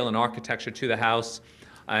curb appeal and architecture to the house.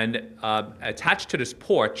 And attached to this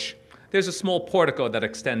porch, there's a small portico that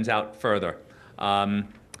extends out further.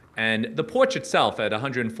 And the porch itself, at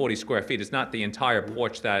 140 square feet, is not the entire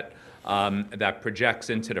porch that projects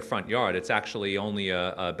into the front yard. It's actually only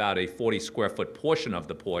about a 40 square foot portion of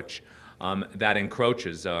the porch that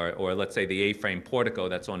encroaches, or let's say the A-frame portico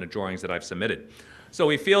that's on the drawings that I've submitted. So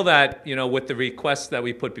we feel that, with the request that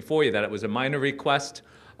we put before you, that it was a minor request.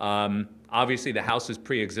 Obviously, the house is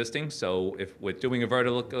pre-existing, so if we're doing a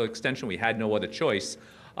vertical extension, we had no other choice.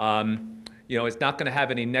 It's not going to have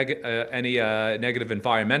any negative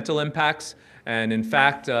environmental impacts. And in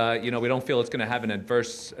fact, we don't feel it's going to have an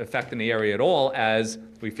adverse effect in the area at all, as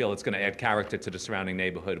we feel it's going to add character to the surrounding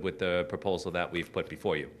neighborhood with the proposal that we've put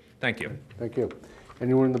before you. Thank you. Thank you.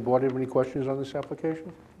 Anyone on the board have any questions on this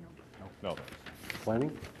application? No.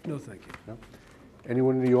 Planning? No, thank you. No.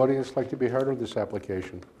 Anyone in the audience like to be heard on this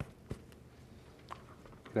application?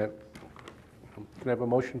 Can I have a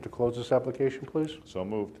motion to close this application, please? So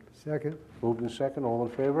moved. Second. Moved in second, all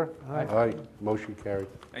in favor? Aye. Aye, motion carried.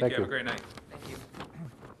 Thank you. Have a great night. Thank you.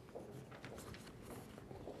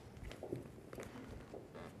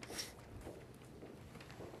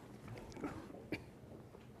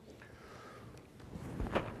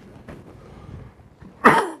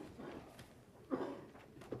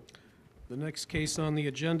 The next case on the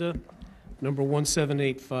agenda, number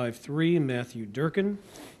 17853, Matthew Durkin,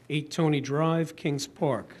 8 Tony Drive, Kings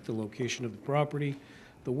Park. The location of the property,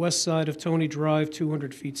 the west side of Tony Drive,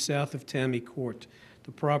 200 feet south of Tammy Court.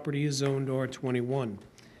 The property is zoned R21.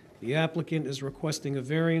 The applicant is requesting a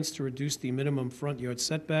variance to reduce the minimum front yard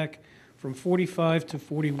setback from 45 to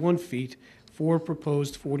 41 feet for a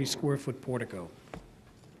proposed 40 square foot portico.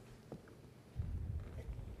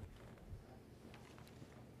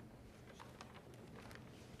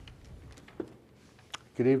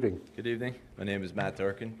 Good evening. Good evening. My name is Matt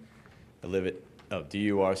Durkin. I live at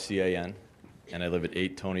D-U-R-C-A-N, and I live at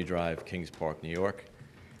 8 Tony Drive, Kings Park, New York.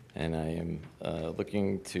 And I am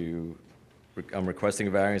I'm requesting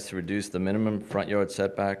a variance to reduce the minimum front yard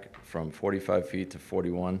setback from 45 feet to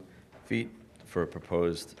 41 feet for a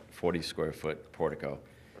proposed 40 square foot portico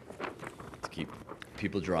to keep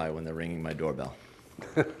people dry when they're ringing my doorbell.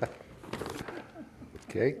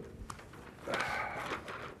 Okay.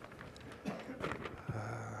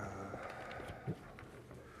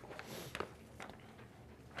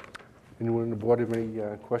 Anyone on the board have any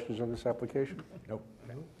questions on this application? Nope.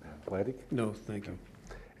 Planning? No, thank you.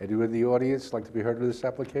 Anyone in the audience like to be heard of this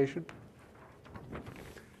application? Can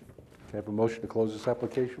I have a motion to close this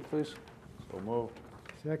application, please? So moved.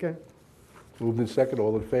 Second. Moved in second,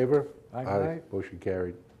 all in favor? Aye. Motion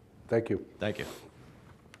carried. Thank you. Thank you.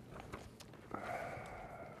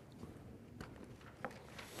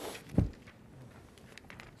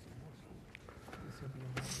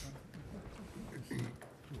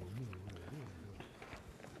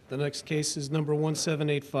 The next case is number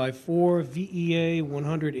 17854, VEA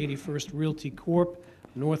 181st Realty Corp.,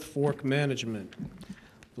 North Fork Management.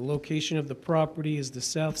 The location of the property is the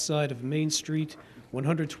south side of Main Street,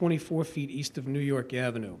 124 feet east of New York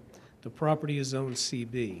Avenue. The property is zoned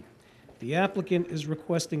CB. The applicant is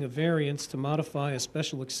requesting a variance to modify a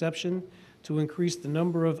special exception to increase the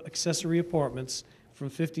number of accessory apartments from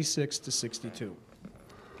 56 to 62.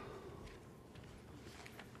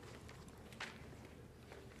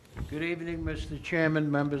 Good evening, Mr. Chairman,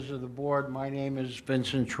 members of the board. My name is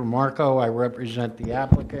Vincent Tremarco. I represent the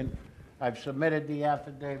applicant. I've submitted the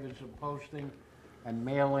affidavits of posting and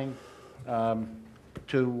mailing to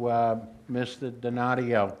Mr.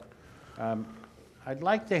 Donadio. I'd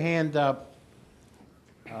like to hand up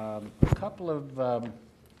a couple of,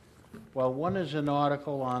 well, one is an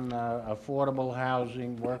article on affordable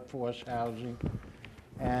housing, workforce housing,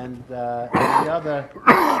 and the other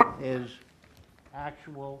is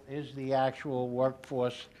the actual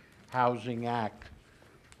Workforce Housing Act.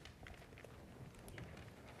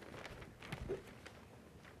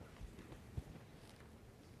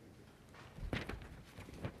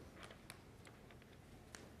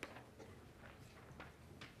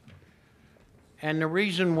 And the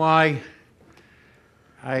reason why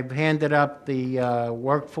I've handed up the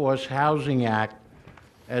Workforce Housing Act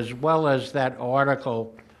as well as that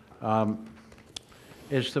article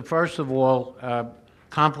is to, first of all,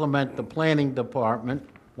 compliment the planning department.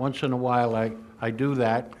 Once in a while I do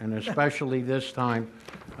that, and especially this time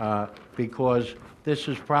because this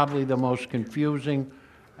is probably the most confusing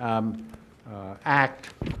act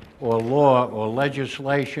or law or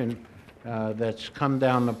legislation that's come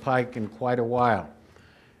down the pike in quite a while.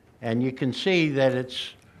 And you can see that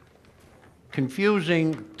it's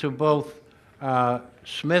confusing to both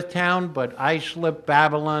Smithtown, but Islip,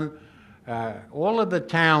 Babylon, all of the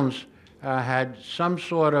towns had some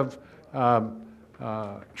sort of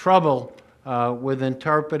trouble with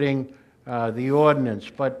interpreting the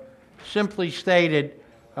ordinance. But simply stated,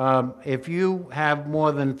 if you have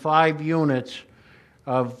more than 5 units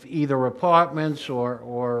of either apartments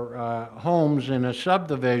or homes in a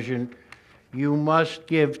subdivision, you must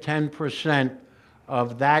give 10%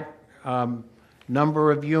 of that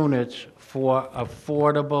number of units for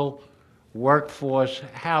affordable workforce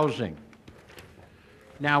housing.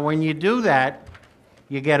 Now, when you do that,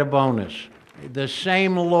 you get a bonus. The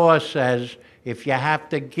same law says if you have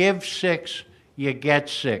to give 6, you get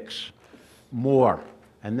 6 more.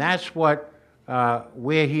 And that's what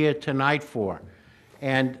we're here tonight for.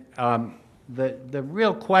 And the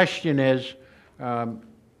real question is,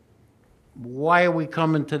 why are we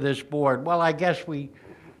coming to this board? Well, I guess we're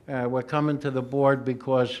coming to the board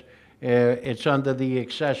because it's under the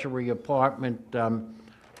accessory apartment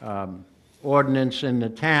ordinance in the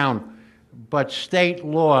town. But state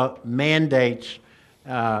law mandates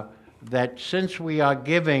that since we are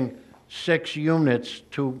giving 6 units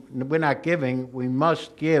to, we're not giving, we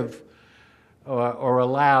must give or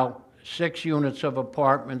allow 6 units of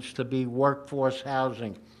apartments to be workforce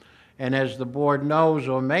housing. And as the board knows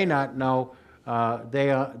or may not know,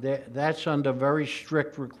 that's under very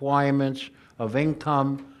strict requirements of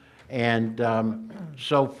income and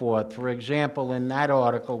so forth. For example, in that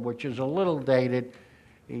article, which is a little dated,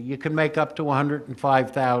 you can make up to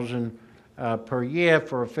 $105,000 per year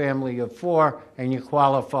for a family of 4, and you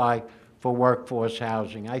qualify for workforce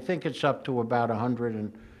housing. I think it's up to about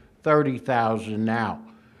 $130,000 now.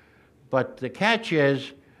 But the catch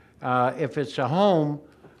is, if it's a home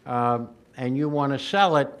and you want to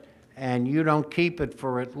sell it and you don't keep it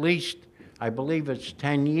for at least, I believe it's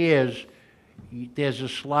 10 years, there's a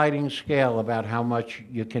sliding scale about how much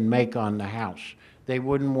you can make on the house. They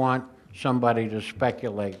wouldn't want somebody to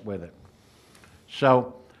speculate with it.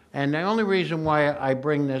 So, and the only reason why I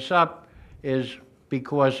bring this up is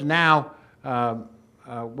because now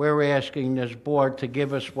we're asking this board to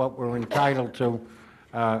give us what we're entitled to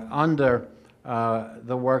under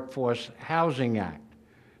the Workforce Housing Act.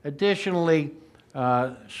 Additionally,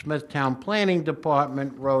 Smithtown Planning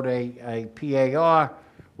Department wrote a PAR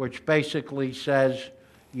which basically says,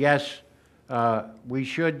 yes, we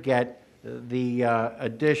should get the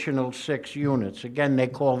additional 6 units. Again, they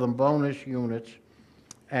call them bonus units,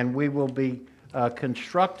 and we will be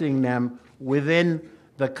constructing them within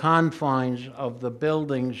the confines of the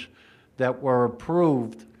buildings that were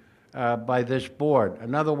approved by this board.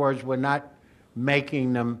 In other words, we're not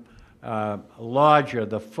making them larger.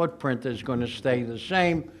 The footprint is going to stay the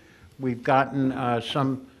same. We've gotten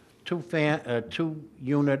some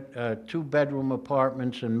 2-bedroom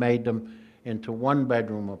apartments and made them into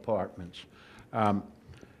 1-bedroom apartments.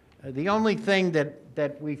 The only thing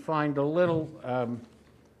that we find a little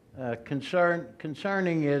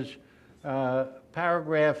concerning is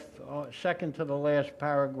paragraph, second to the last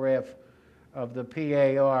paragraph of the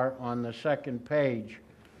PAR on the second page,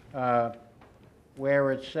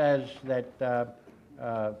 where it says that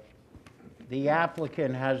the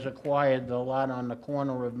applicant has acquired the lot on the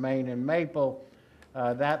corner of Main and Maple.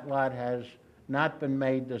 That lot has not been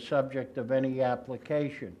made the subject of any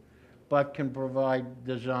application, but can provide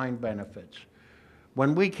design benefits.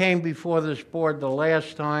 When we came before this board the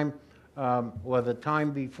last time, or the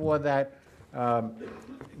time before that,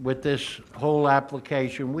 with this whole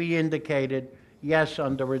application, we indicated, yes,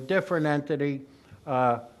 under a different entity,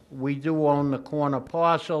 we do own the corner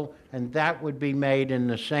parcel, and that would be made in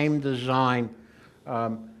the same design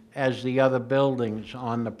as the other buildings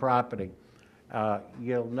on the property.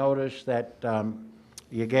 You'll notice that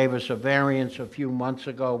you gave us a variance a few months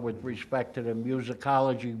ago with respect to the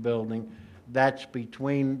musicology building. That's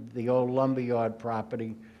between the old lumberyard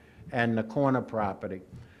property and the corner property.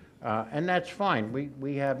 And that's fine.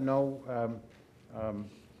 We have no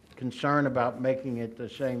concern about making it the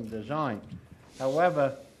same design.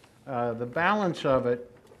 However, the balance of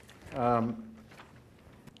it,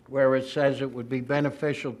 where it says it would be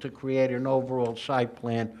beneficial to create an overall site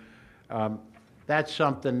plan, that's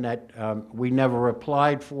something that we never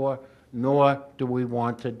applied for, nor do we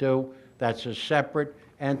want to do. That's a separate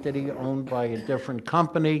entity owned by a different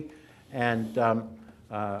company, and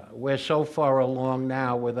we're so far along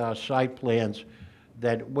now with our site plans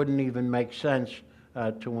that it wouldn't even make sense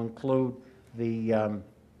to include the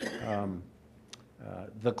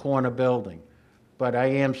corner building. But I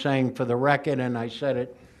am saying for the record, and I said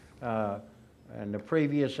it in the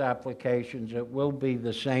previous applications, it will be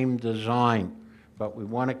the same design, but we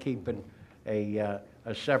want to keep it a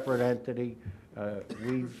separate entity.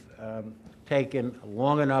 We've taken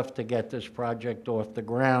long enough to get this project off the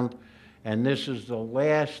ground, and this is the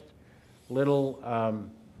last little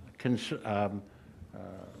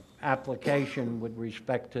application with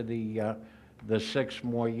respect to the 6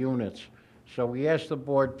 more units. So we asked the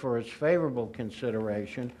board for its favorable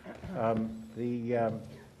consideration.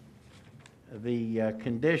 The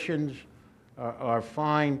conditions are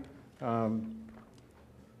fine,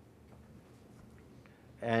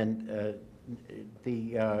 and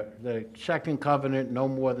the second covenant, no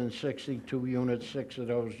more than 62 units, 6 of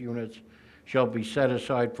those units shall be set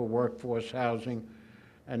aside for workforce housing,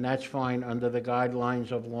 and that's fine under the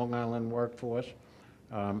guidelines of Long Island workforce.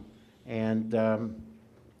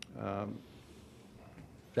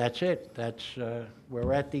 That's it.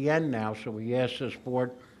 We're at the end now, so we ask this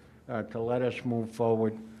board to let us move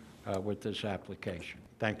forward with this application.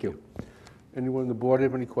 Thank you. Anyone on the board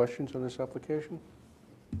have any questions on this application?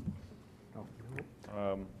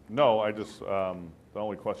 No, I just, the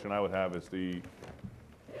only question I would have is the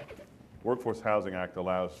Workforce Housing Act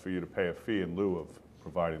allows for you to pay a fee in lieu of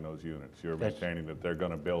providing those units. You're maintaining that they're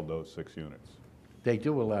going to build those 6 units. They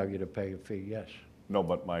do allow you to pay a fee, yes. No,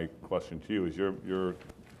 but my question to you is you're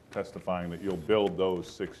testifying that you'll build those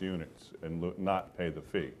 6 units and not pay the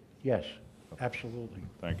fee. Yes, absolutely.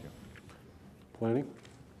 Thank you. Planning?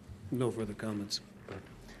 No further comments.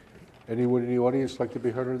 Anyone in the audience like to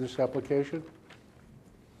be heard on this application?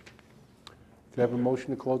 Can I have a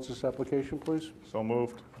motion to close this application, please? So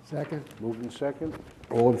moved. Second? Moved and second.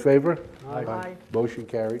 All in favor? Aye. Motion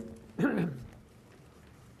carried.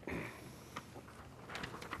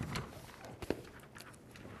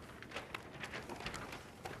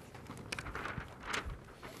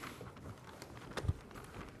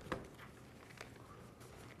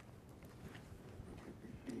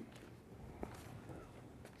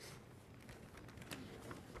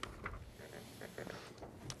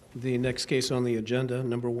 The next case on the agenda,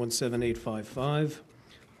 number 17855,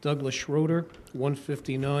 Douglas Schroeder,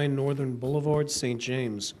 159 Northern Boulevard, St.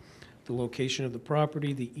 James. The location of the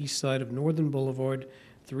property, the east side of Northern Boulevard,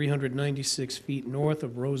 396 feet north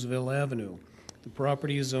of Roseville Avenue. The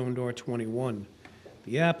property is zoned R21.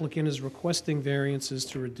 The applicant is requesting variances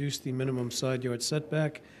to reduce the minimum side yard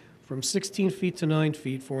setback from 16 feet to 9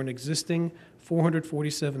 feet for an existing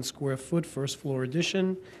 447 square foot first floor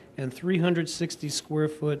addition and 360 square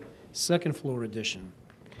foot second floor addition,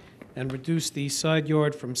 and reduce the side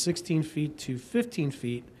yard from 16 feet to 15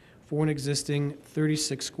 feet for an existing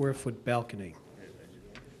 36 square foot balcony.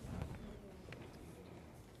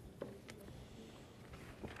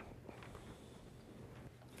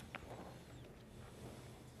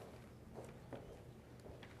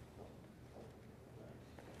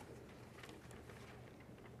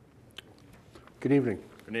 Good evening.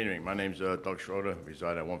 Good evening. My name's Doug Schroeder. I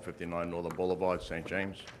reside at 159 Northern Boulevard, St.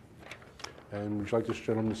 James. And would you like this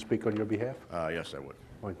gentleman to speak on your behalf? Yes, I would.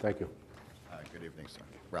 All right, thank you. Good evening, sir.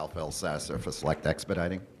 Ralph L. Sasser for Select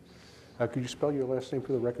Expediting. Could you spell your last name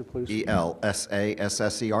for the record, please?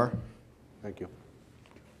 E-L-S-A-S-S-E-R. Thank you.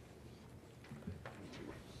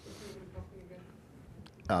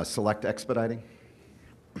 Select Expediting.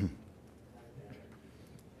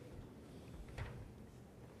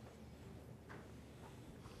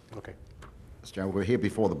 Okay. Mr. Chairman, we're here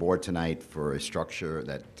before the board tonight for a structure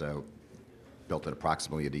that built at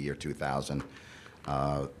approximately the year 2000.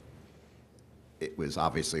 It was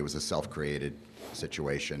a self-created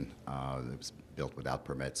situation. It was built without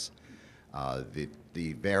permits.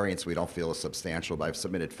 The variance we don't feel is substantial, but I've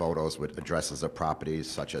submitted photos with addresses of properties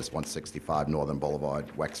such as 165 Northern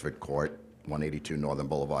Boulevard, Wexford Court, 182 Northern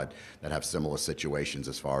Boulevard, that have similar situations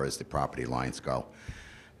as far as the property lines go.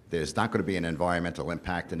 There's not going to be an environmental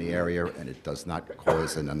impact in the area, and it does not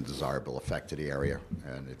cause an undesirable effect to the area,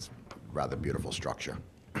 and it's a rather beautiful structure.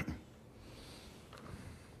 All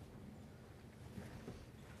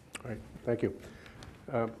right, thank you.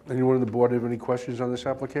 Anyone on the board have any questions on this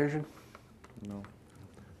application? No.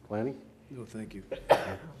 Planning? No, thank you.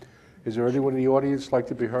 Is there anyone in the audience like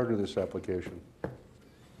to be heard on this application?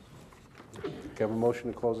 Can I have a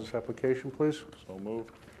motion to close this application, please? So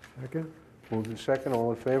moved. Second? Moved in second,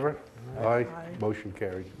 all in favor? Aye. Motion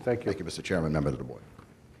carried. Thank you. Thank you, Mr. Chairman, members of the board.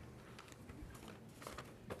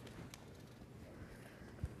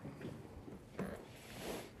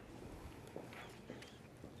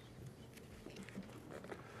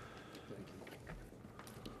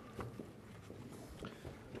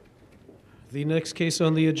 The next case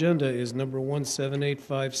on the agenda is number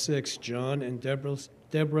 17856, John and Deborah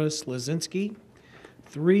Slazinski,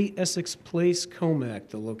 3 Essex Place, Comac.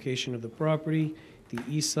 The location of the property, the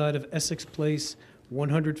east side of Essex Place,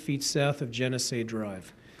 100 feet south of Genesee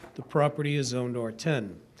Drive. The property is zoned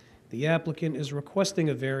R10. The applicant is requesting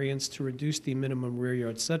a variance to reduce the minimum rear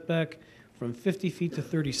yard setback from 50 feet to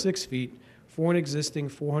 36 feet for an existing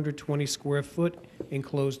 420 square foot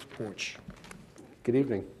enclosed porch. Good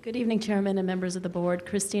evening. Good evening, Chairman and members of the board.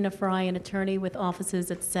 Christina Fry, an attorney with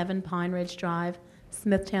offices at 7 Pine Ridge Drive,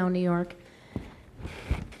 Smithtown, New York,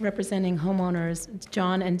 representing homeowners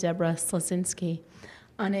John and Deborah Slazinski.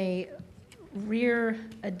 On a rear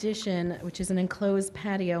addition, which is an enclosed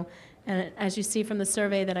patio, and as you see from the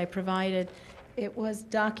survey that I provided, it was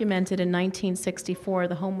documented in 1964.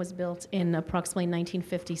 The home was built in approximately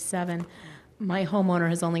 1957. My homeowner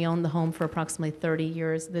has only owned the home for approximately 30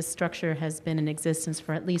 years. This structure has been in existence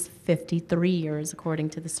for at least 53 years,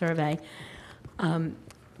 according to the survey.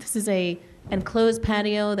 This is a enclosed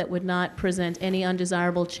patio that would not present any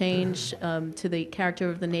undesirable change to the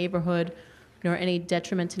character of the neighborhood, nor any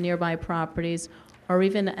detriment to nearby properties, or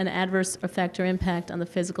even an adverse effect or impact on the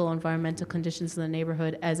physical or environmental conditions of the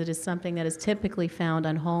neighborhood, as it is something that is typically found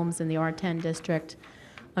on homes in the R10 district.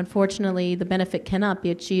 Unfortunately, the benefit cannot be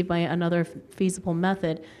achieved by another feasible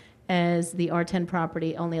method, as the R10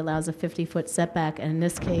 property only allows a 50-foot setback, and in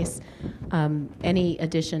this case, any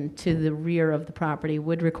addition to the rear of the property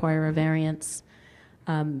would require a variance.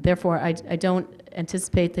 Therefore, I don't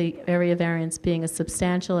anticipate the area variance being as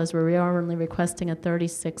substantial, as we are only requesting a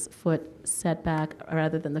 36-foot setback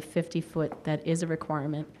rather than the 50-foot that is a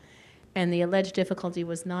requirement. And the alleged difficulty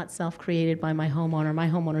was not self-created by my homeowner. My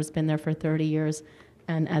homeowner's been there for 30 years.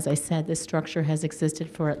 And as I said, this structure has existed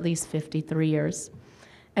for at least 53 years.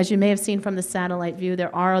 As you may have seen from the satellite view,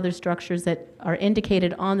 there are other structures that are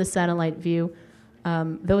indicated on the satellite view.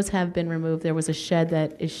 Those have been removed. There was a shed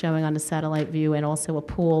that is showing on the satellite view and also a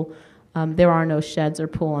pool. There are no sheds or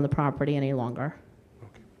pool on the property any longer.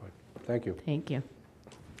 Okay, fine. Thank you. Thank you.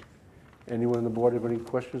 Anyone on the board have any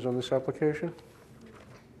questions on this application?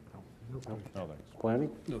 No, thanks.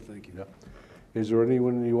 Planning? No, thank you. Yeah. Is there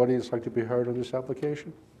anyone in the audience like to be heard on this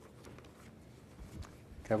application?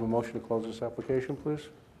 Can I have a motion to close this application, please?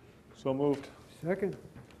 So moved. Second?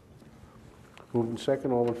 Moved in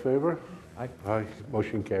second, all in favor? Aye. Aye,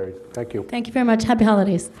 motion carried. Thank you. Thank you very much. Happy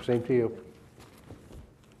holidays. Same to you.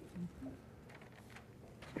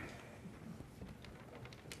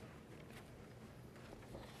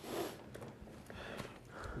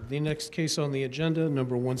 The next case on the agenda,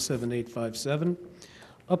 number 17857,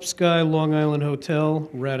 Upsky Long Island Hotel,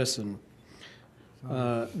 Radisson.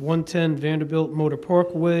 110 Vanderbilt Motor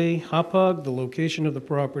Parkway, Hauppauge. The location of the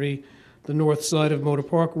property, the north side of Motor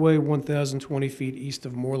Parkway, 1,020 feet east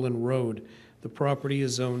of Moreland Road. The property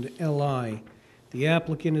is zoned LI. The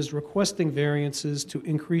applicant is requesting variances to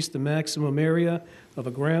increase the maximum area of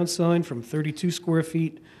a ground sign from 32 square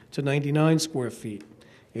feet to 99 square feet.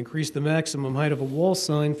 Increase the maximum height of a wall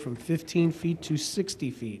sign from 15 feet to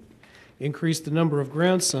 60 feet. Increase the number of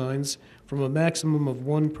ground signs from a maximum of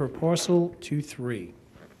 1 per parcel to 3.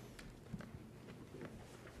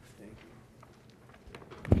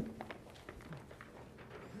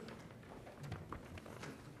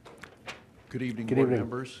 Good evening, Good board evening.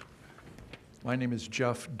 members. My name is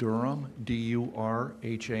Jeff Durham,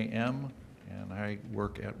 D-U-R-H-A-M, and I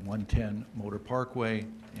work at 110 Motor Parkway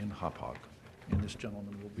in Hauppauge. And this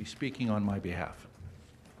gentleman will be speaking on my behalf.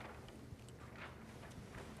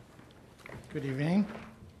 Good evening.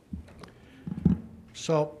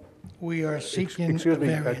 So we are seeking Excuse me,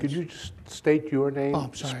 variance. could you just state your name? Oh,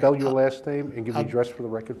 I'm sorry. Spell your last name and give the Al- address for the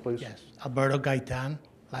record, please? Yes, Alberto Gaitan,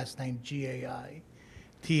 last name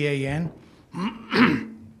Gaitan.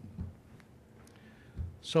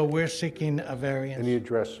 So we're seeking a variance. Any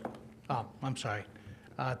address? Oh, I'm sorry.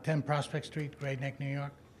 10 Prospect Street, Great Neck, New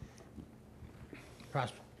York.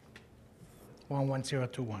 Prospect,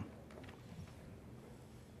 11021.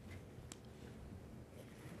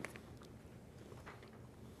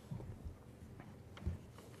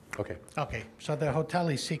 Okay. Okay, so the hotel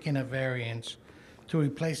is seeking a variance to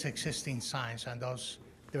replace existing signs, and those,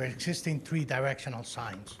 there are existing 3 directional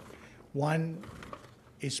signs. One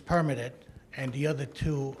is permitted, and the other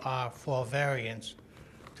 2 are for variance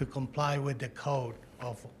to comply with the code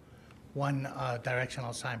of 1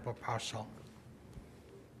 directional sign per parcel.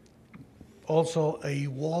 Also, a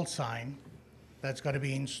wall sign that's going to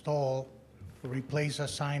be installed to replace a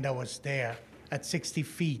sign that was there at 60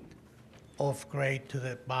 feet off grade to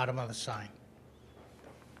the bottom of the sign.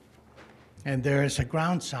 And there is a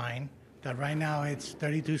ground sign that right now it's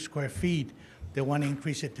 32 square feet. They want to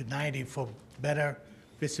increase it to 90 for better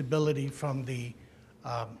visibility from the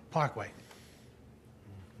parkway.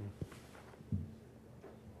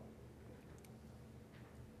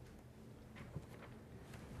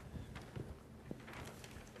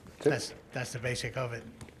 That's the basic of it.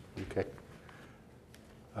 Okay.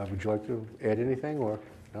 Would you like to add anything, or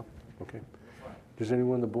no? Okay. Does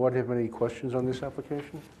anyone on the board have any questions on this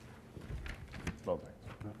application? No, thanks.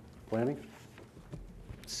 No? Planning?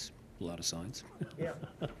 It's a lot of signs. Yeah.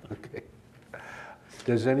 Okay.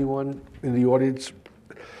 Does anyone in the audience,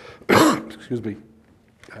 excuse me,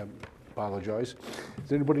 apologize.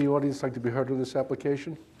 Does anybody in the audience like to be heard on this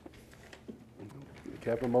application?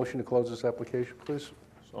 Can I have a motion to close this application, please?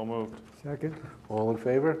 So moved. Second? All in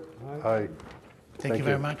favor? Aye. Thank you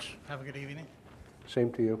very much. Have a good evening. Same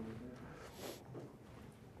to you.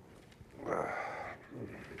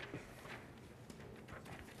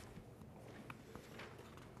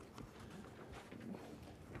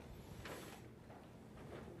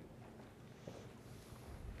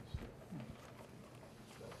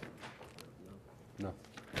 No.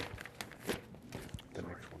 The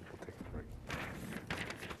next one, we'll take a break.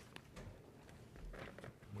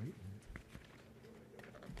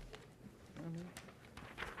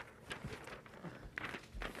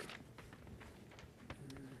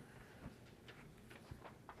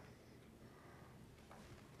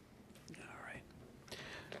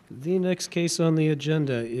 The next case on the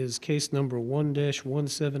agenda is case number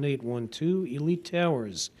 1-17812, Elite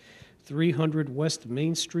Towers, 300 West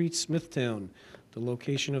Main Street, Smithtown. The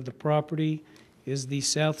location of the property is the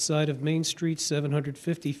south side of Main Street,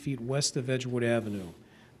 750 feet west of Edgewood Avenue.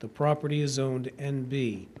 The property is zoned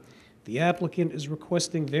NB. The applicant is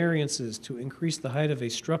requesting variances to increase the height of a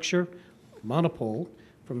structure, monopole,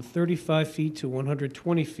 from 35 feet to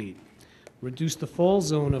 120 feet. Reduce the fall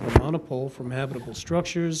zone of a monopole from habitable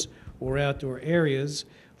structures or outdoor areas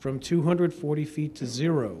from 240 feet to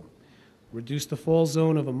 0. Reduce the fall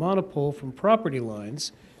zone of a monopole from property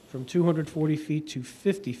lines from 240 feet to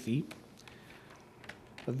 50 feet.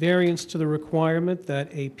 A variance to the requirement that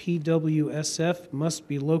a PWSF must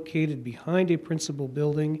be located behind a principal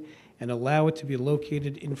building and allow it to be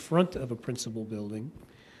located in front of a principal building.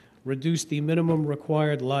 Reduce the minimum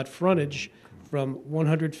required lot frontage from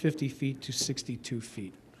 150 feet to 62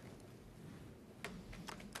 feet.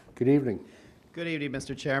 Good evening. Good evening,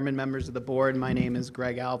 Mr. Chairman, members of the board. My name is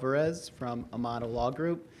Greg Alvarez from Amato Law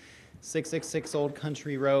Group, 666 Old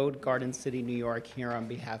Country Road, Garden City, New York, here on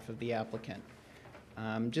behalf of the applicant.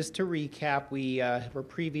 Just to recap, we were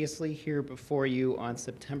previously here before you on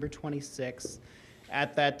September 26th.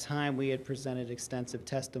 At that time, we had presented extensive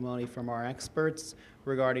testimony from our experts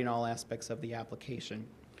regarding all aspects of the application.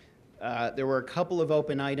 There were a couple of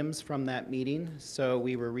open items from that meeting, so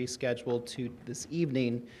we were rescheduled to this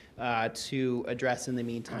evening to address in the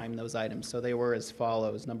meantime those items. So they were as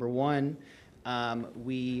follows. Number one,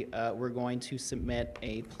 we were going to submit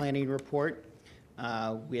a planning report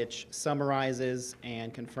which summarizes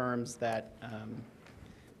and confirms that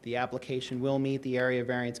the application will meet the area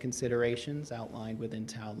variance considerations outlined within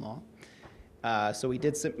town law. So we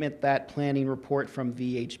did submit that planning report from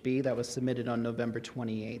VHB that was submitted on November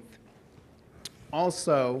 28th.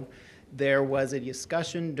 Also, there was a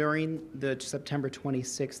discussion during the September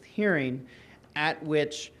 26th hearing at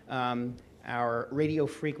which our radio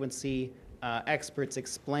frequency experts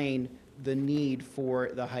explained the need for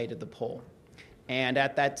the height of the pole. And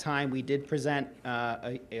at that time, we did present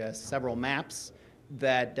several maps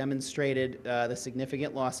that demonstrated the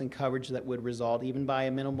significant loss in coverage that would result even by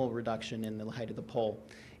a minimal reduction in the height of the pole.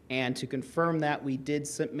 And to confirm that, we did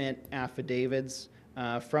submit affidavits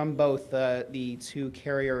from both the two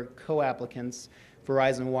carrier co-applicants,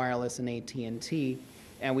 Verizon Wireless and AT&T,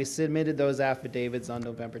 And we submitted those affidavits on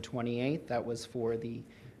November 28th. That was for the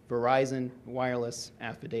Verizon wireless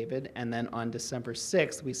affidavit. And then on December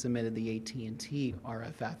 6th, we submitted the AT&T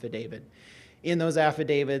RF affidavit. In those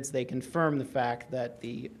affidavits, they confirm the fact that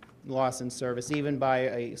the loss in service, even by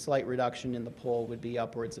a slight reduction in the pole, would be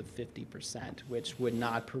upwards of 50%, which would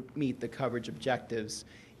not meet the coverage objectives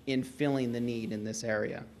in filling the need in this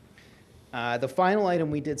area. The final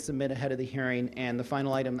item we did submit ahead of the hearing, and the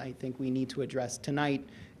final item I think we need to address tonight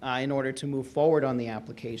in order to move forward on the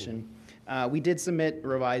application, we did submit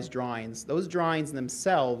revised drawings. Those drawings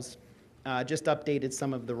themselves just updated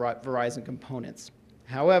some of the Verizon components.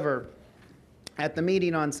 However, at the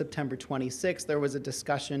meeting on September 26th, there was a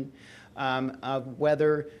discussion of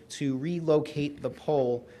whether to relocate the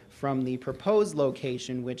pole from the proposed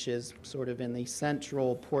location, which is sort of in the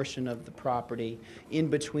central portion of the property, in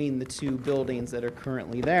between the two buildings that are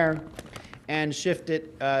currently there, and shift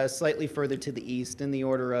it slightly further to the east in the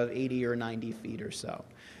order of 80 or 90 feet or so.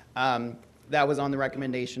 That was on the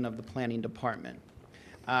recommendation of the planning department.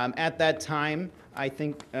 At that time, I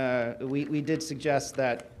think we did suggest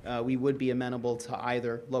that we would be amenable to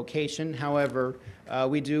either location. However,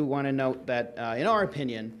 we do want to note that, in our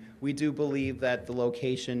opinion, we do believe that the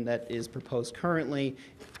location that is proposed currently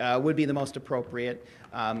would be the most appropriate.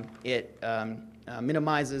 It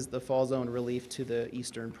minimizes the fall zone relief to the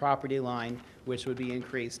eastern property line, which would be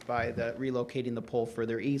increased by the relocating the pole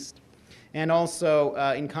further east. And also,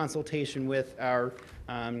 in consultation with our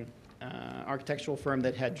architectural firm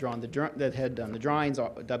that had done the drawings,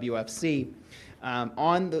 WFC,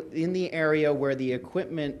 in the area where the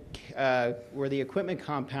equipment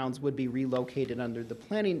compounds would be relocated under the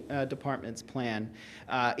planning department's plan,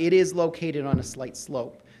 it is located on a slight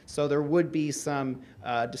slope. So there would be some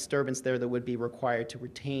disturbance there that would be required to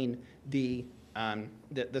retain the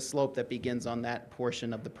slope that begins on that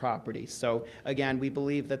portion of the property. So again, we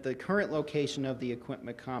believe that the current location of the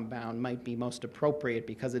equipment compound might be most appropriate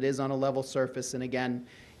because it is on a level surface, and again,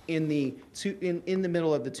 in the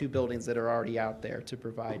middle of the two buildings that are already out there to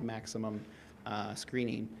provide maximum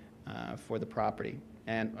screening for the property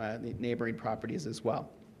and the neighboring properties as well.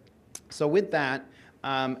 So with that,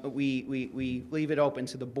 we leave it open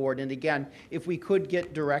to the board. And again, if we could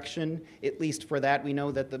get direction, at least for that, we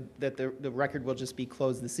know that the record will just be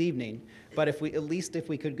closed this evening. But if we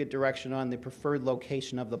could get direction on the preferred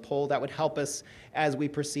location of the pole, that would help us as we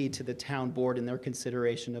proceed to the town board in their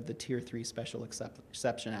consideration of the Tier 3 special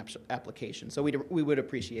exception application. So we would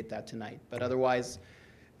appreciate that tonight. But otherwise,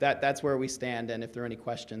 that's where we stand, and if there are any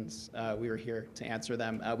questions, we are here to answer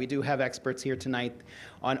them. We do have experts here tonight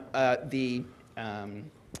on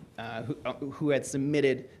who had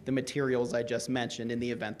submitted the materials I just mentioned in the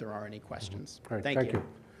event there are any questions. All right, Thank you.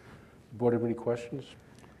 Board have any questions?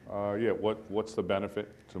 Yeah, what's the benefit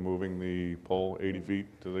to moving the pole 80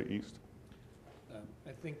 feet to the east?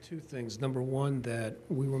 I think two things. Number one, that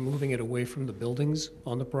we were moving it away from the buildings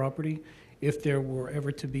on the property. If there were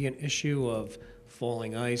ever to be an issue of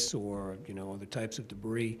falling ice or, other types of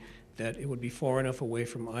debris, that it would be far enough away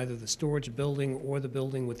from either the storage building or the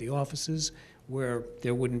building with the offices where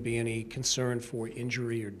there wouldn't be any concern for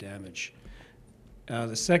injury or damage.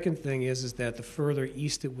 The second thing is that the further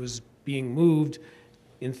east it was being moved,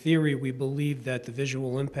 in theory, we believe that the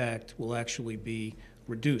visual impact will actually be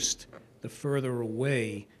reduced the further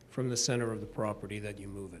away from the center of the property that you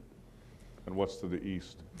move it. And what's to the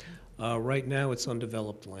east? Right now, it's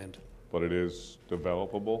undeveloped land. But it is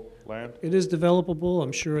developable land? It is developable.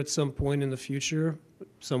 I'm sure at some point in the future,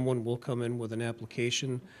 someone will come in with an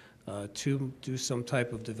application to do some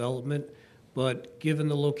type of development. But given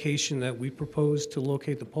the location that we propose to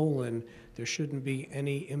locate the pole in, there shouldn't be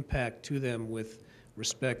any impact to them with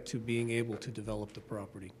respect to being able to develop the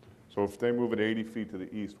property. So if they move it 80 feet to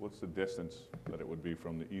the east, what's the distance that it would be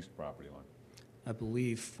from the east property line? I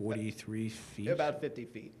believe 43 feet. About 50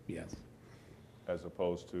 feet. Yes. As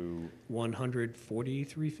opposed to?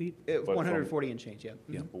 143 feet? 140 and change, yeah.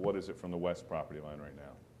 Yeah. But what is it from the west property line right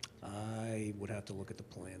now? I would have to look at the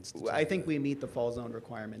plans. I think we meet the fall zone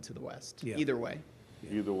requirement to the west, Yeah. either way.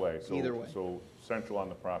 Either way. So, Either way. So central on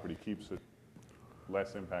the property keeps it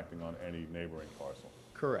less impacting on any neighboring parcel.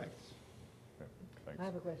 Correct. Okay, thanks. I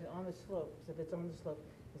have a question. On the slope, if it's on the slope,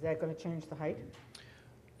 is that going to change the height?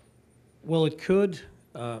 Well, it could.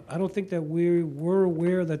 I don't think that we were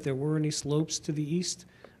aware that there were any slopes to the east.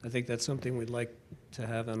 I think that's something we'd like to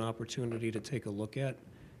have an opportunity to take a look at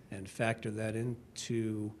and factor that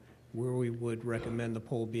into where we would recommend the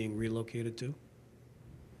pole being relocated to.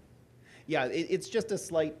 Yeah, it's just a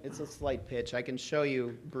slight pitch. I can show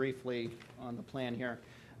you briefly on the plan here.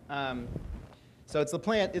 So it's the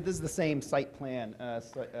plan, this is the same site plan,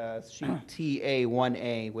 sheet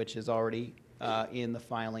TA1A, which is already in the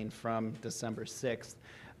filing from December 6th.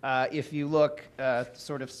 If you look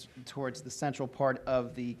sort of towards the central part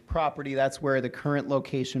of the property, that's where the current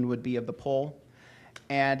location would be of the pole.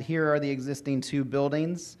 And here are the existing two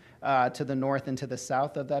buildings to the north and to the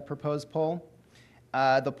south of that proposed pole.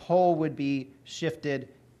 The pole would be shifted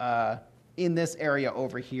in this area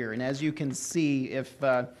over here. And as you can see, if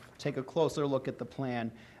take a closer look at the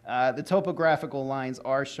plan, the topographical lines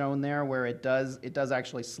are shown there where it does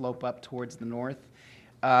actually slope up towards the north.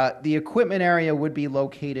 The equipment area would be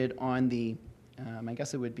located on the, I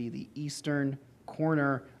guess it would be the eastern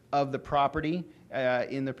corner of the property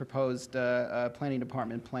in the proposed planning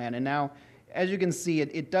department plan. And now, as you can see,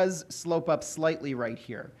 it does slope up slightly right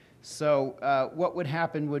here. So what would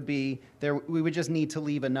happen would be we would just need to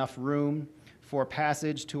leave enough room for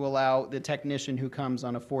passage to allow the technician who comes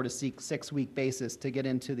on a 4 to 6 week basis to get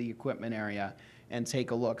into the equipment area and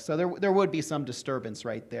take a look. So there would be some disturbance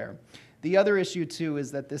right there. The other issue too is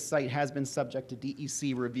that this site has been subject to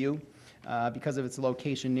DEC review because of its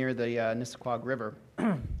location near the Nisququag River.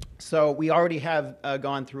 So we already have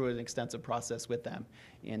gone through an extensive process with them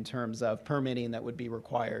in terms of permitting that would be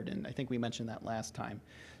required, and I think we mentioned that last time.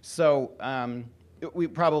 So we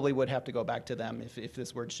probably would have to go back to them if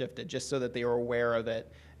this were shifted, just so that they are aware of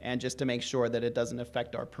it and just to make sure that it doesn't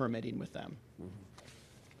affect our permitting with them.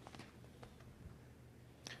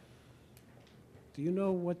 Do you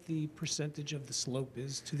know what the percentage of the slope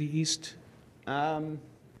is to the east? I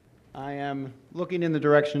am looking in the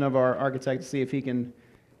direction of our architect to see if he can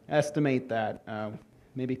estimate that.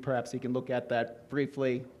 Maybe perhaps he can look at that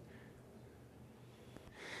briefly.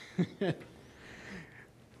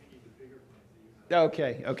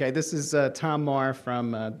 Okay. This is Tom Marr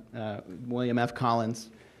from William F. Collins,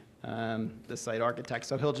 the site architect.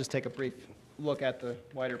 So he'll just take a brief look at the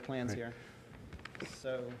wider plans here.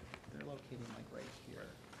 So they're located like right here.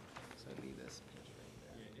 So it'd be this pitch right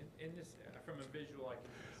there. In this, from a visual,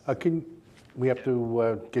 We have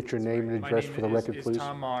to get your name and address for the record, please. My name is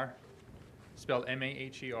Tom Marr, spelled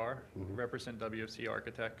M-A-H-E-R, represent WFC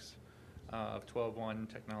Architects of 121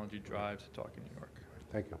 Technology Drive, Setauket, New York.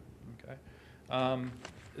 Thank you. Okay.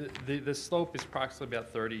 The slope is approximately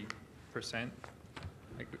about 30%,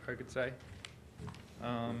 I could say.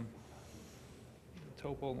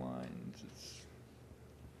 Topo lines,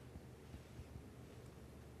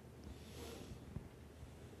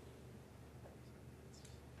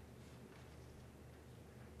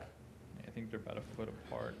 I think they're about a foot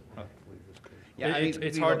apart. Yeah,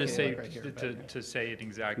 it's hard to say right here, to say an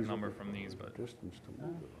exact number from these,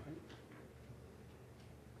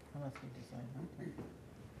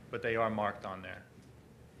 but they are marked on there.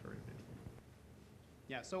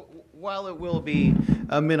 Yeah, so while it will be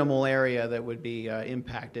a minimal area that would be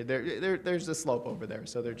impacted, there's a slope over there,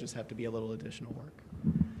 so there just have to be a little additional work.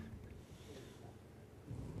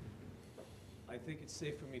 I think it's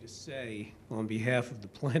safe for me to say, on behalf of the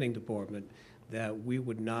planning department, that we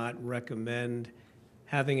would not recommend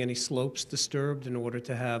having any slopes disturbed in order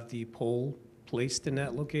to have the pole placed in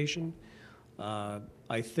that location.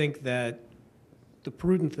 I think that the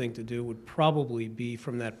prudent thing to do would probably be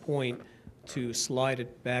from that point to slide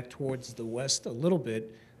it back towards the west a little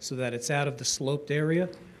bit so that it's out of the sloped area,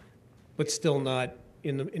 but still not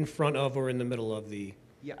in front of or in the middle of the.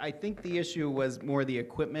 Yeah, I think the issue was more the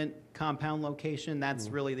equipment compound location. That's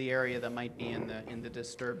really the area that might be in the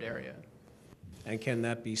disturbed area. And can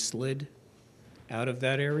that be slid out of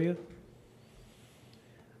that area?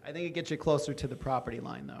 I think it gets you closer to the property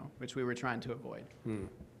line, though, which we were trying to avoid.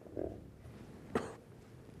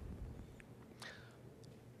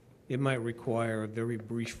 It might require a very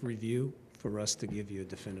brief review for us to give you a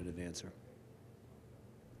definitive answer.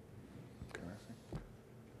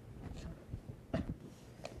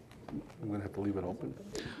 I'm going to have to leave it open.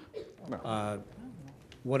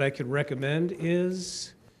 What I could recommend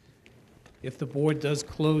is, if the board does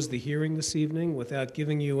close the hearing this evening without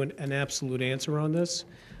giving you an absolute answer on this,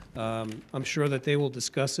 I'm sure that they will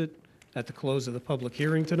discuss it at the close of the public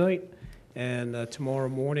hearing tonight, and tomorrow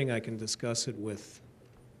morning I can discuss it with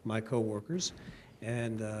my coworkers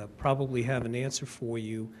and probably have an answer for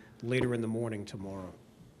you later in the morning tomorrow.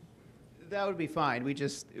 That would be fine. We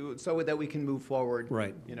just, so that we can move forward,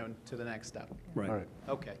 Right. To the next step. Right. All right.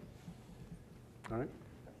 Okay. All right.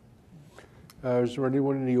 Is there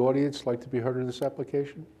anyone in the audience like to be heard in this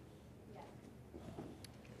application?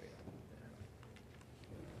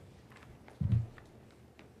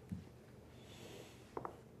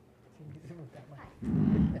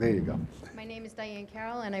 There you go. My name is Diane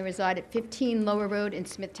Carroll, and I reside at 15 Lower Road in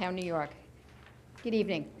Smithtown, New York. Good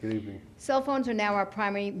evening. Good evening. Cell phones are now our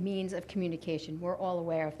primary means of communication. We're all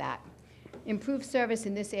aware of that. Improved service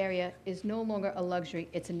in this area is no longer a luxury,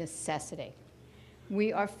 it's a necessity.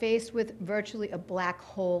 We are faced with virtually a black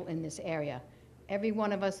hole in this area. Every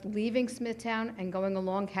one of us leaving Smithtown and going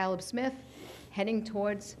along Caleb Smith, heading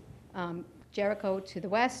towards Jericho to the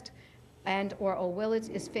west, and or Old Willits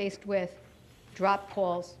is faced with drop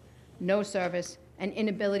calls, no service, and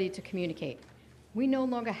inability to communicate. We no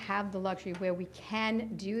longer have the luxury where we can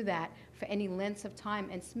do that for any lengths of time,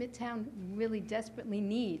 and Smithtown really desperately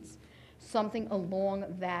needs something along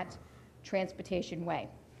that transportation way.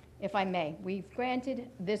 If I may, we've granted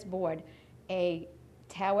this board a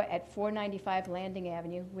tower at 495 Landing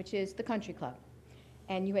Avenue, which is the country club.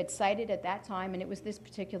 And you had cited at that time, and it was this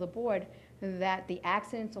particular board, that the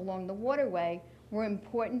accidents along the waterway were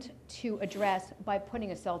important to address by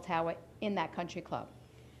putting a cell tower in that country club.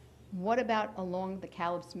 What about along the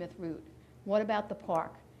Caleb Smith route? What about the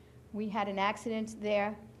park? We had an accident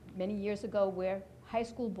there many years ago where high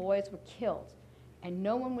school boys were killed, and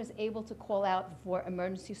no one was able to call out for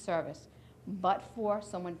emergency service but for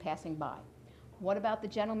someone passing by. What about the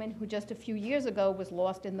gentleman who just a few years ago was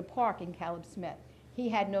lost in the park in Caleb Smith? He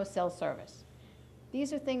had no cell service.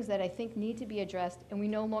 These are things that I think need to be addressed, and we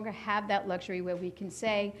no longer have that luxury where we can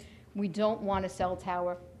say we don't want a cell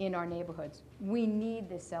tower in our neighborhoods. We need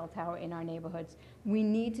this cell tower in our neighborhoods. We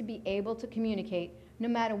need to be able to communicate no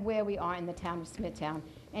matter where we are in the town of Smithtown.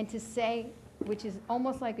 And to say, which is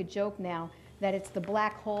almost like a joke now, that it's the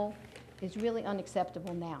black hole is really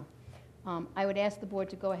unacceptable now. I would ask the board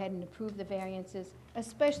to go ahead and approve the variances,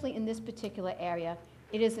 especially in this particular area.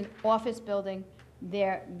 It is an office building.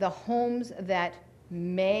 The homes that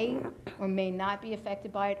may or may not be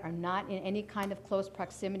affected by it are not in any kind of close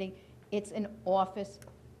proximity. It's an office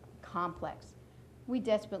complex. We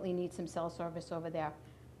desperately need some cell service over there.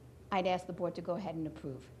 I'd ask the board to go ahead and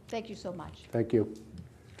approve. Thank you so much. Thank you.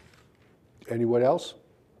 Anyone else?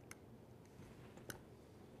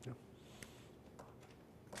 No.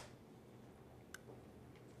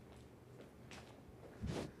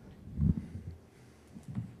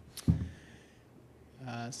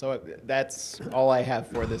 So that's all I have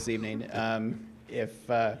for this evening.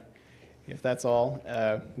 If that's all,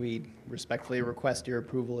 we respectfully request your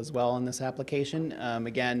approval as well on this application.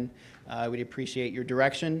 Again, we'd appreciate your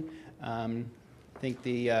direction. I think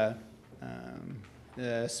the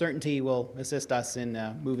certainty will assist us in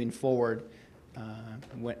moving forward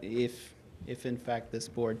if in fact this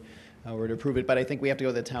board were to approve it. But I think we have to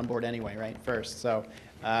go to the town board anyway, right, first. So,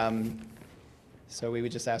 so we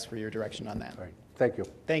would just ask for your direction on that. All right. Thank you.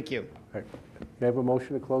 Thank you. All right. May I have a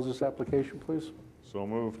motion to close this application, please? So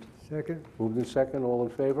moved. Second? Moved in second, all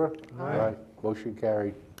in favor? Aye. Motion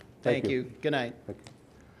carried. Thank you. Good night. Thank you.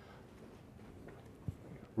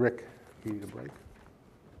 Rick, you need a break?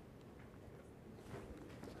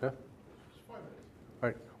 Huh? All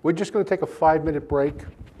right, we're just going to take a 5-minute break.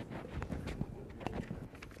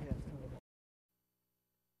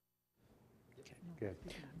 Okay.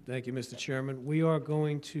 Thank you, Mr. Chairman. We are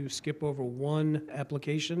going to skip over one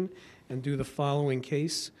application and do the following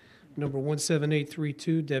case. Number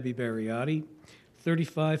 17832, Debbie Barriotti,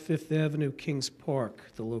 35 Fifth Avenue, Kings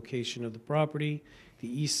Park. The location of the property, the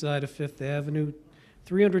east side of Fifth Avenue,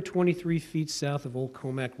 323 feet south of Old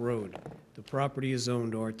Comac Road. The property is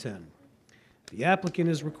zoned R10. The applicant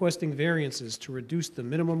is requesting variances to reduce the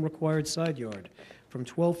minimum required side yard from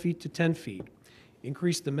 12 feet to 10 feet,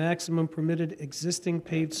 increase the maximum permitted existing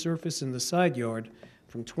paved surface in the side yard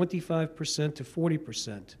from 25% to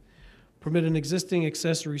 40%, permit an existing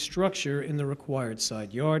accessory structure in the required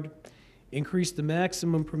side yard, increase the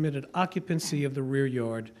maximum permitted occupancy of the rear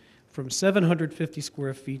yard from 750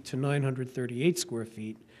 square feet to 938 square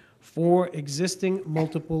feet for existing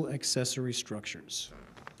multiple accessory structures.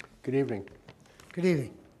 Good evening. Good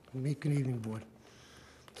evening. Good evening, Board.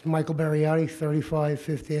 It's Michael Barriotti, 35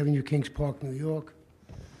 Fifth Avenue, Kings Park, New York.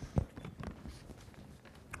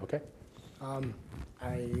 Okay.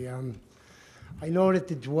 I know that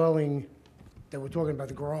the dwelling that we're talking about,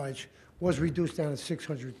 the garage, was reduced down to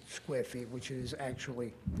 600 square feet, which it is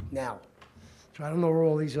actually now. So I don't know where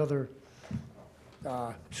all these other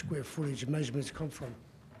square footage measurements come from.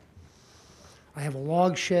 I have a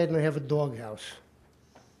log shed and I have a doghouse.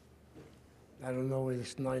 I don't know where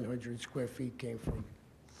this 900 square feet came from.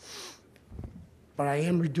 But I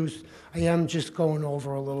am just going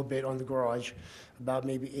over a little bit on the garage, about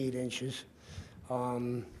maybe 8 inches.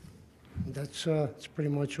 That's pretty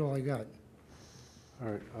much all I got. All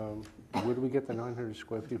right, where do we get the 900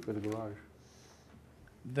 square feet for the garage?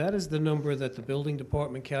 That is the number that the building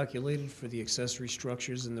department calculated for the accessory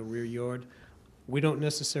structures in the rear yard. We don't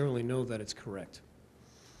necessarily know that it's correct.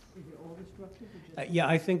 the structures or just? Yeah,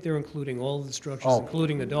 I think they're including all of the structures, Oh.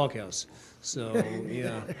 including the doghouse. So,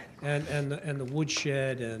 yeah, and the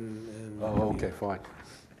woodshed and. Oh, okay, fine.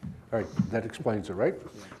 All right, that explains it, right?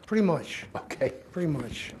 Pretty much, Okay. pretty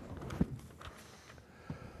much.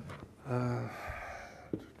 I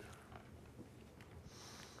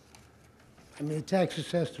mean, the tax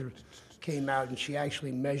assessor came out and she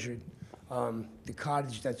actually measured the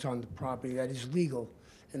cottage that's on the property that is legal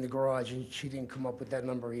in the garage, and she didn't come up with that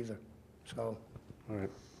number either. So All right.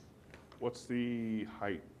 What's the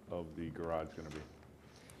height of the garage going to be?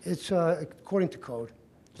 it's according to code.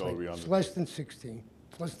 So it'll be on It's the- less than 16.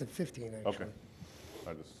 It's less than 15, actually. Okay.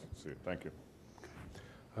 I just see it. Thank you.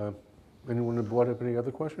 Anyone on the board have any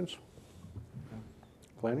other questions?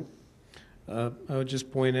 Planning? I would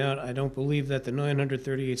just point out, I don't believe that the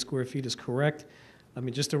 938 square feet is correct. I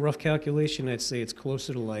mean, just a rough calculation, I'd say it's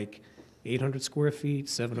closer to like 800 square feet,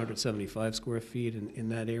 775 square feet in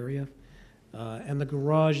that area. And the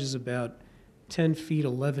garage is about 10 feet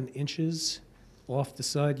 11 inches off the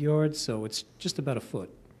side yard, so it's just about a foot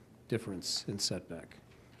difference in setback.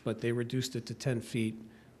 But they reduced it to 10 feet,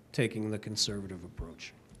 taking the conservative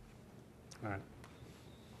approach. All right.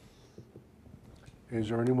 Is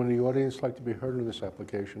there anyone in the audience like to be heard on this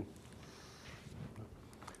application?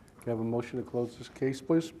 Can I have a motion to close this case,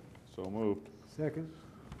 please? So moved. Second.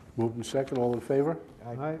 Moved and second, all in favor?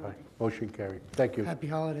 Aye. Motion carried. Thank you. Happy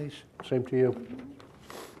holidays. Same to you.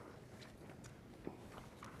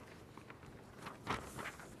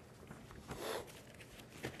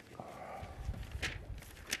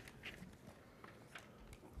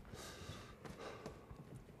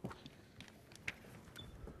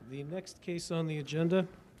 The next case on the agenda,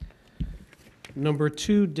 number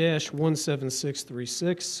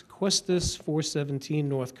 2-17636, Questus 417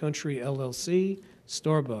 North Country LLC,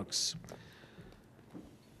 Starbucks.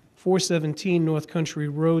 417 North Country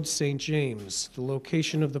Road, St. James. The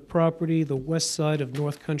location of the property, the west side of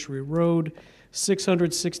North Country Road,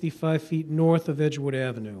 665 feet north of Edgewood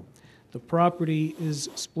Avenue. The property is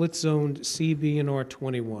split-zoned CB and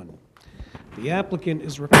R21. The applicant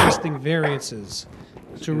is requesting variances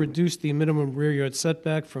to reduce the minimum rear yard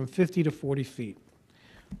setback from 50 to 40 feet,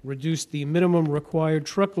 reduce the minimum required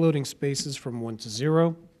truck loading spaces from 1 to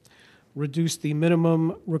 0, reduce the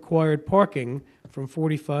minimum required parking from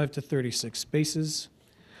 45 to 36 spaces,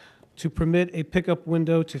 to permit a pickup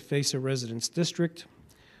window to face a residence district,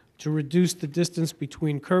 to reduce the distance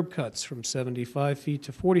between curb cuts from 75 feet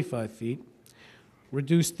to 45 feet,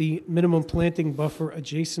 reduce the minimum planting buffer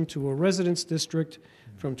adjacent to a residence district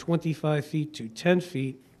from 25 feet to 10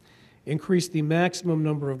 feet, increase the maximum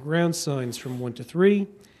number of ground signs from 1 to 3,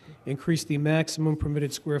 increase the maximum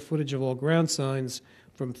permitted square footage of all ground signs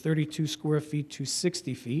from 32 square feet to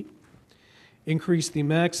 60 feet, increase the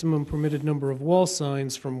maximum permitted number of wall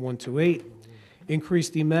signs from 1 to 8, increase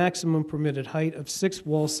the maximum permitted height of 6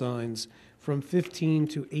 wall signs from 15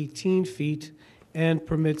 to 18 feet, and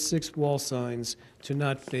permit 6 wall signs to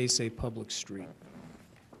not face a public street.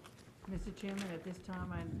 Mr. Chairman, at this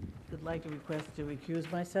time, I would like to request to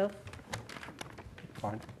recuse myself.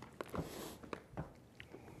 Fine.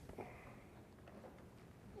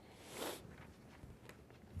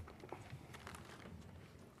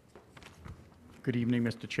 Good evening,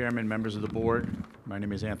 Mr. Chairman, members of the board. My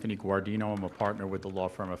name is Anthony Guardino. I'm a partner with the law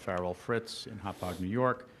firm of Farrell Fritz in Hauppauge, New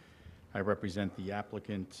York. I represent the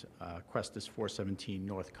applicant, Questus 417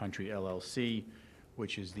 North Country LLC,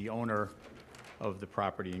 which is the owner of the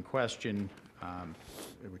property in question,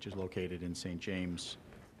 which is located in St. James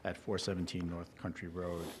at 417 North Country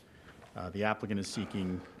Road. The applicant is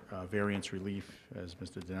seeking variance relief, as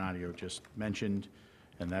Mr. Donadio just mentioned,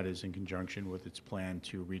 and that is in conjunction with its plan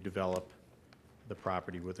to redevelop the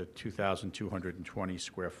property with a 2,220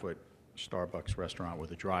 square foot Starbucks restaurant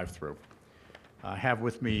with a drive-through. I have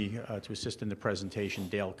with me to assist in the presentation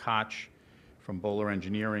Dale Koch from Bowler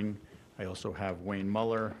Engineering. I also have Wayne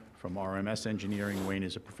Muller from RMS Engineering. Wayne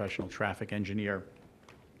is a professional traffic engineer.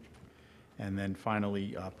 And then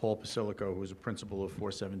finally, Paul Pasilico, who is a principal of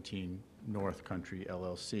 417 North Country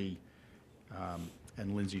LLC,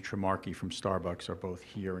 and Lindsay Tremarchi from Starbucks are both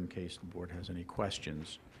here in case the board has any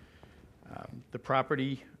questions. The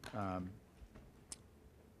property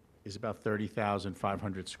is about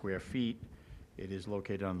 30,500 square feet. It is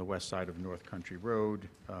located on the west side of North Country Road,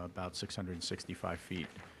 about 665 feet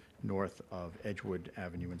north of Edgewood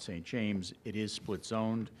Avenue in St. James. It is split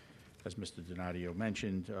zoned, as Mr. Donadio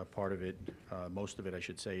mentioned. Part of it, most of it, I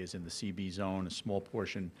should say, is in the CB zone. A small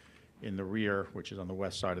portion in the rear, which is on the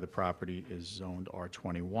west side of the property, is zoned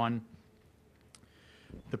R21.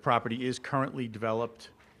 The property is currently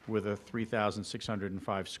developed with a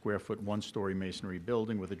 3,605 square foot, one-story masonry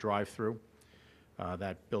building with a drive-through.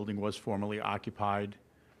 That building was formerly occupied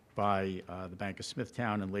by the Bank of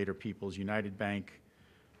Smithtown and later People's United Bank.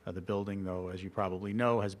 The building, though, as you probably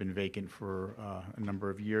know, has been vacant for a number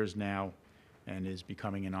of years now and is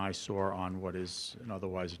becoming an eyesore on what is an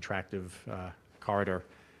otherwise attractive corridor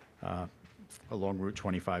along Route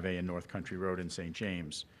 25A and North Country Road in St.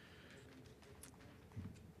 James.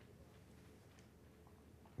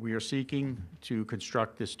 We are seeking to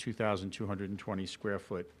construct this 2,220 square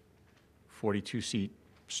foot, 42-seat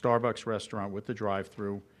Starbucks restaurant with the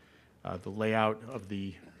drive-through. The layout of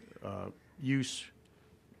the use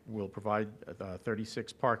will provide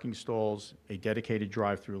 36 parking stalls, a dedicated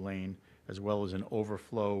drive-through lane, as well as an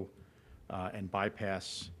overflow and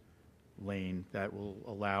bypass lane that will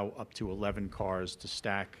allow up to 11 cars to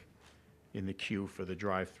stack in the queue for the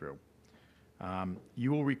drive-through.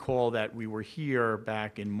 You will recall that we were here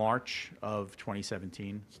back in March of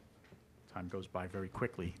 2017. Time goes by very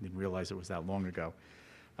quickly. Didn't realize it was that long ago.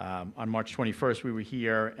 On March 21st, we were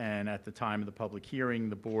here, and at the time of the public hearing,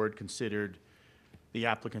 the board considered the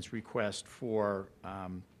applicant's request for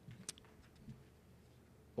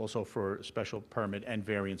also for special permit and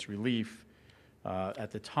variance relief.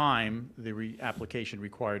 At the time, the application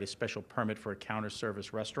required a special permit for a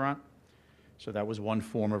counter-service restaurant. So that was one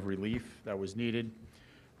form of relief that was needed.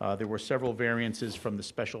 There were several variances from the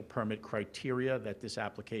special permit criteria that this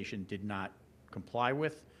application did not comply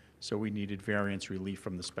with. So we needed variance relief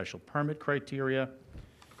from the special permit criteria.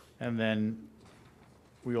 And then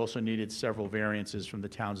we also needed several variances from the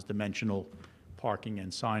town's dimensional parking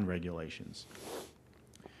and sign regulations.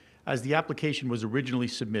 As the application was originally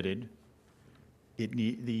submitted,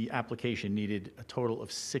 the application needed a total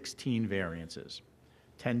of 16 variances,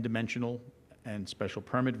 10 dimensional and special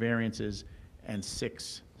permit variances, and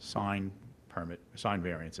 6 sign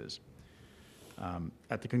variances.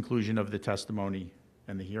 At the conclusion of the testimony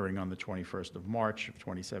and the hearing on the 21st of March of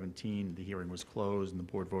 2017, the hearing was closed and the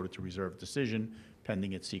board voted to reserve decision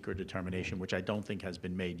pending its secret determination, which I don't think has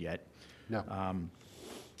been made yet. No.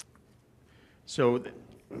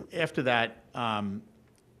 After that, and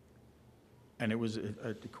it was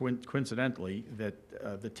coincidentally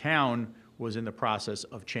that the town was in the process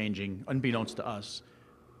of changing, unbeknownst to us,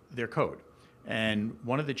 their code. And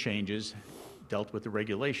one of the changes dealt with the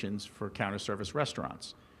regulations for counter-service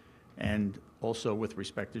restaurants and also with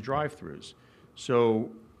respect to drive-throughs.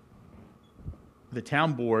 So the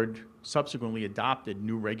town board subsequently adopted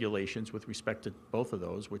new regulations with respect to both of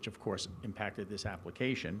those, which of course impacted this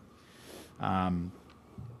application.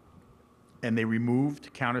 And they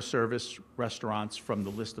removed counter-service restaurants from the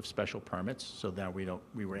list of special permits, so that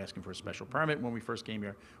we were asking for a special permit when we first came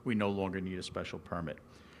here. We no longer need a special permit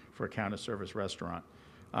for a counter-service restaurant.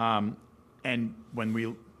 And when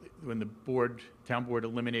the town board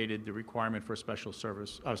eliminated the requirement for a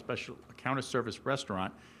counter-service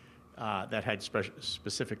restaurant that had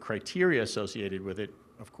specific criteria associated with it,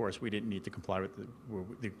 of course, we didn't need to comply with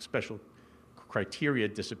the special criteria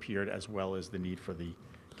disappeared, as well as the need for the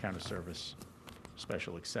counter-service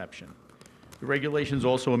special exception. The regulations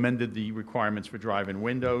also amended the requirements for drive-in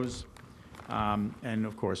windows, and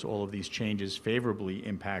of course, all of these changes favorably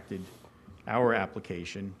impacted our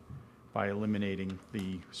application by eliminating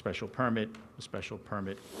the special permit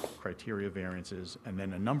criteria variances, and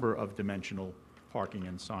then a number of dimensional parking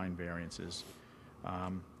and sign variances,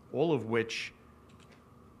 all of which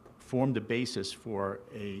formed the basis for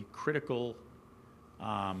a critical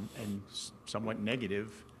and somewhat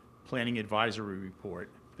negative planning advisory report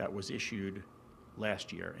that was issued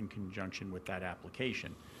last year in conjunction with that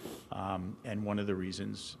application. And one of the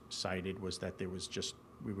reasons cited was that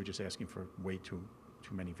we were just asking for way too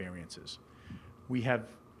many variances. We have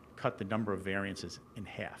cut the number of variances in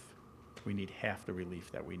half. We need half the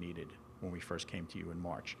relief that we needed when we first came to you in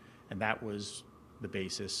March. And that was the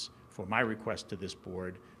basis for my request to this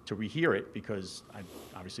board to rehear it, because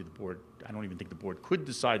obviously I don't even think the board could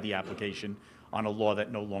decide the application on a law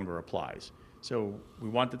that no longer applies. So we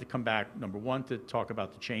wanted to come back, number one, to talk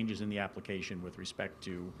about the changes in the application with respect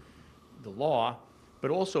to the law, but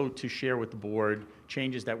also to share with the board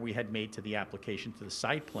changes that we had made to the application, to the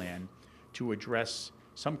site plan, to address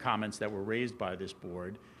some comments that were raised by this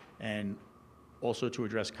board, and also to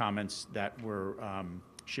address comments that were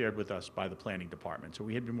shared with us by the planning department. So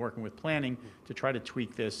we had been working with planning to try to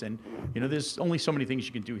tweak this, and there's only so many things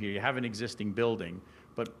you can do here. You have an existing building,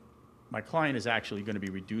 but my client is actually going to be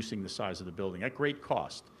reducing the size of the building at great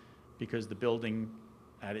cost, because the building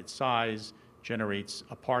at its size generates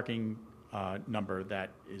a parking number that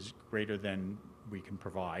is greater than we can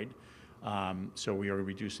provide. So we are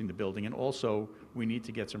reducing the building, and also, we need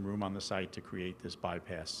to get some room on the site to create this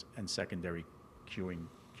bypass and secondary queuing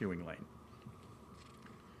lane.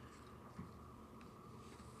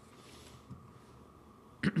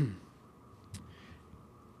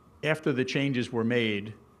 After the changes were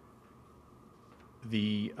made,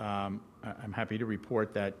 I'm happy to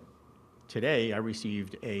report that today I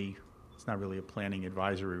received it's not really a planning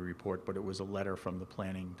advisory report, but it was a letter from the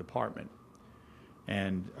planning department.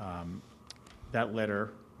 And that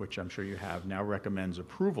letter, which I'm sure you have, now recommends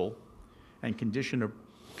approval and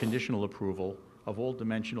conditional approval of all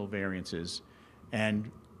dimensional variances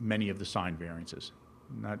and many of the sign variances.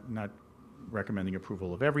 Not recommending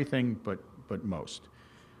approval of everything, but most.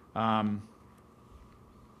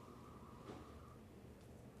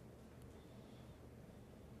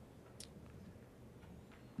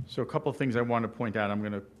 So a couple of things I want to point out. I'm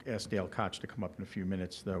going to ask Dale Koch to come up in a few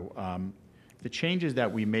minutes, though. The changes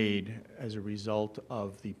that we made as a result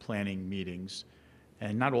of the planning meetings,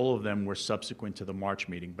 and not all of them were subsequent to the March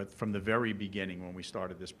meeting, but from the very beginning when we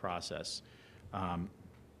started this process,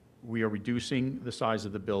 we are reducing the size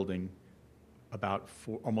of the building about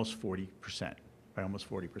almost 40%, by almost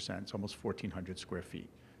 40%. It's almost 1,400 square feet.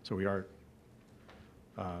 So we are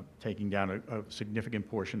taking down a significant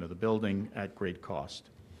portion of the building at great cost.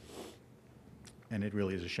 And it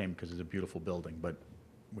really is a shame because it's a beautiful building, but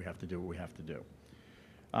we have to do what we have to do.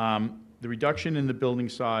 The reduction in the building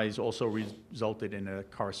size also resulted in a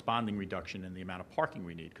corresponding reduction in the amount of parking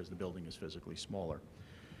we need because the building is physically smaller.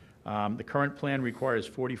 The current plan requires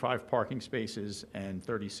 45 parking spaces and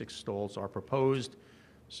 36 stalls are proposed.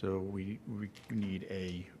 So we need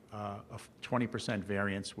a 20%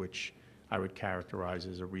 variance, which I would characterize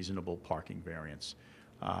as a reasonable parking variance.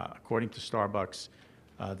 According to Starbucks,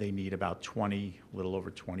 they need about a little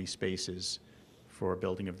over 20 spaces for a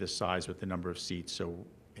building of this size with the number of seats. So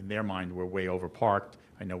in their mind, we're way overparked.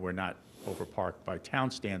 I know we're not overparked by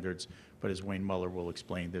town standards, but as Wayne Muller will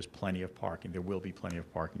explain, there's plenty of parking. There will be plenty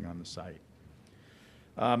of parking on the site.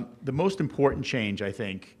 The most important change, I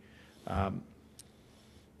think,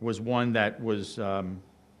 was one that was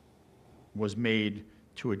made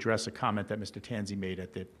to address a comment that Mr. Tanzi made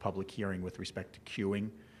at the public hearing with respect to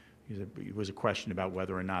queuing. It was a question about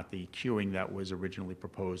whether or not the queuing that was originally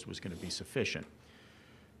proposed was going to be sufficient.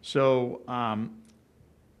 So,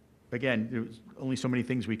 again, there's only so many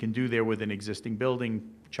things we can do there with an existing building,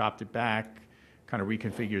 chopped it back, kind of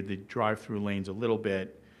reconfigured the drive-through lanes a little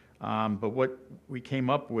bit. But what we came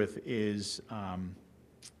up with is a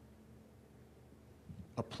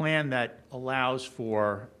plan that allows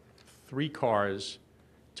for 3 cars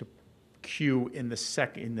to queue in the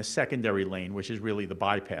secondary lane, which is really the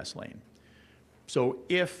bypass lane. So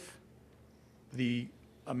if the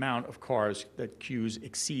amount of cars that queues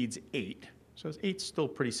exceeds 8, so 8's still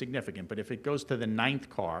pretty significant, but if it goes to the 9th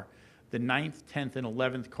car, the 9th, 10th, and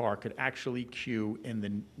 11th car could actually queue in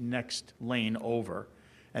the next lane over,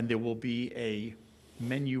 and there will be a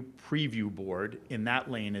menu preview board in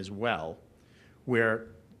that lane as well, where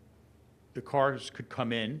the cars could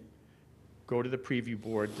come in, go to the preview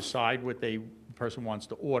board, decide what the person wants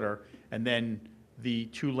to order, and then the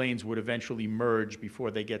 2 lanes would eventually merge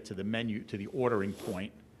before they get to the menu, to the ordering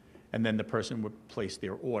point, and then the person would place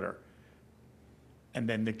their order. And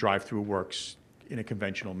then the drive-through works in a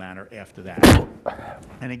conventional manner after that.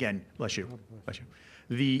 And again, bless you.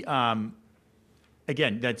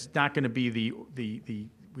 Again, that's not going to be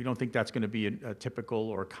we don't think that's going to be a typical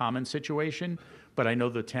or common situation, but I know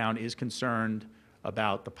the town is concerned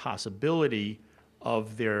about the possibility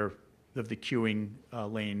of the queuing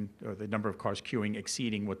lane, or the number of cars queuing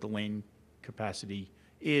exceeding what the lane capacity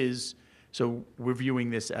is. So we're viewing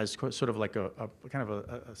this as sort of like a kind of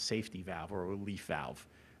a safety valve or a relief valve.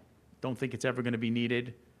 Don't think it's ever going to be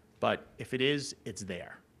needed, but if it is, it's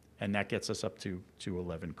there. And that gets us up to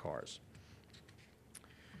 11 cars.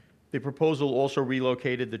 The proposal also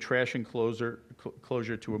relocated the trash enclosure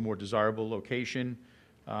to a more desirable location.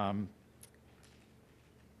 And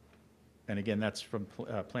again, that's from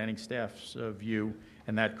planning staff's view,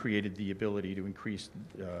 and that created the ability to increase,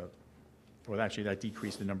 well, actually, that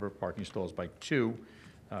decreased the number of parking stalls by 2,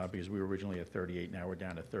 because we were originally at 38, now we're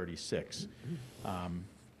down to 36.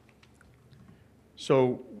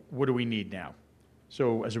 So what do we need now?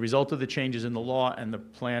 So as a result of the changes in the law and the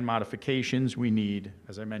plan modifications, we need,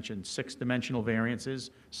 as I mentioned, 6 dimensional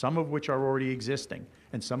variances, some of which are already existing,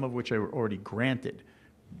 and some of which are already granted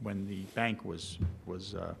when the bank was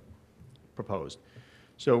proposed.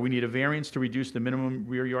 So we need a variance to reduce the minimum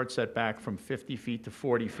rear yard setback from 50 feet to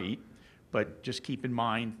 40 feet. But just keep in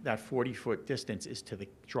mind that 40-foot distance is to the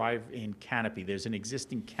drive-in canopy. There's an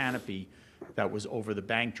existing canopy that was over the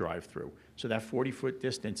bank drive-through. So that 40-foot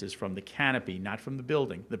distance is from the canopy, not from the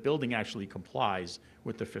building. The building actually complies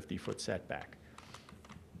with the 50-foot setback.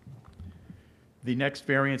 The next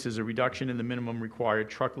variance is a reduction in the minimum required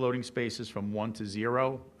truck loading spaces from 1 to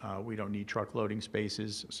 0. We don't need truck loading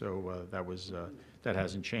spaces, so that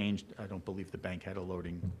hasn't changed. I don't believe the bank had a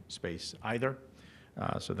loading space either.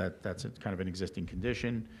 So that's kind of an existing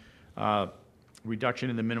condition. Reduction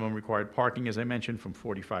in the minimum required parking, as I mentioned, from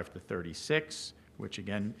 45 to 36, which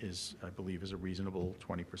again is, I believe, is a reasonable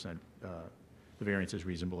 20%. The variance is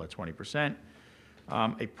reasonable at 20%.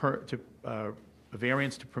 A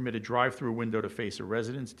variance to permit a drive-through window to face a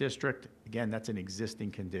residence district. Again, that's an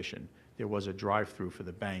existing condition. There was a drive-through for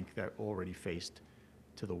the bank that already faced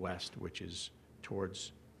to the west, which is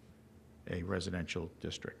towards a residential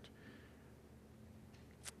district.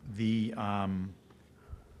 The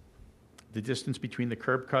distance between the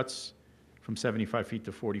curb cuts from 75 feet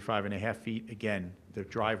to 45.5 feet, again, the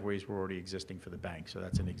driveways were already existing for the bank, so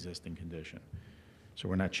that's an existing condition. So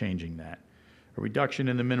we're not changing that. A reduction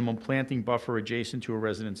in the minimum planting buffer adjacent to a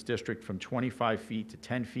residence district from 25 feet to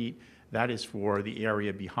 10 feet. That is for the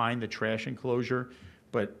area behind the trash enclosure.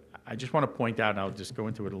 But I just want to point out, and I'll just go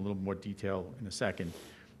into it in a little more detail in a second.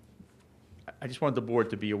 I just want the board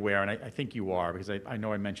to be aware, and I think you are, because I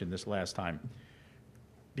know I mentioned this last time.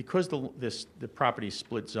 Because the property is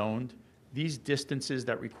split zoned, these distances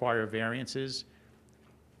that require variances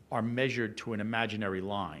are measured to an imaginary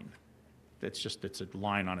line. It's a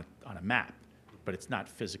line on a map, but it's not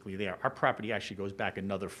physically there. Our property actually goes back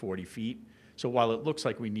another 40 feet. So while it looks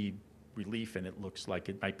like we need relief and it looks like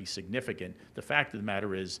it might be significant, the fact of the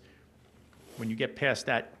matter is, when you get past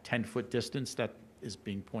that 10-foot distance that is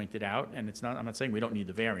being pointed out, and I'm not saying we don't need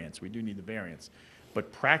the variance, we do need the variance,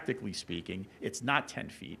 but practically speaking, it's not 10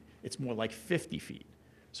 feet, it's more like 50 feet.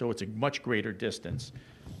 So it's a much greater distance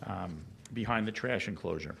behind the trash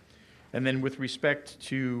enclosure. And then with respect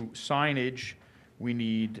to signage, we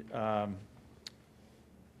need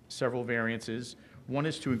several variances. One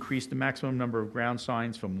is to increase the maximum number of ground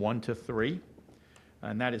signs from 1 to 3,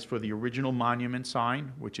 and that is for the original monument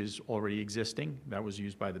sign, which is already existing. That was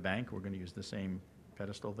used by the bank. We're going to use the same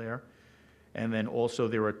pedestal there. And then also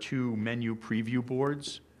there are 2 menu preview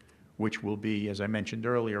boards, which will be, as I mentioned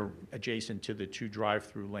earlier, adjacent to the 2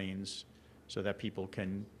 drive-through lanes so that people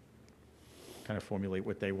can kind of formulate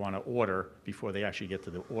what they want to order before they actually get to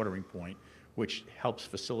the ordering point, which helps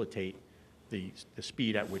facilitate the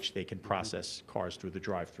speed at which they can process cars through the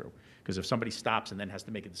drive-through. Because if somebody stops and then has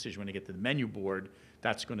to make a decision when they get to the menu board,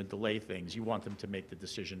 that's going to delay things. You want them to make the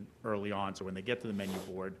decision early on, so when they get to the menu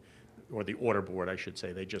board, or the order board, I should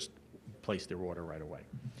say, they just place their order right away,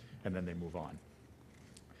 and then they move on.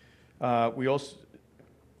 We also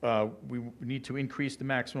we need to increase the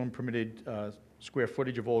maximum permitted square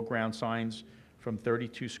footage of all ground signs from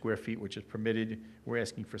 32 square feet, which is permitted. We're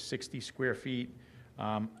asking for 60 square feet.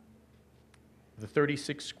 The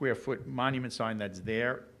 36 square foot monument sign that's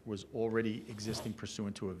there was already existing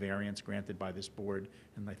pursuant to a variance granted by this board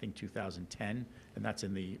in, I think, 2010, and that's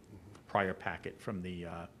in the prior packet from the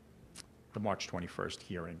March 21st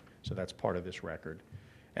hearing. So that's part of this record.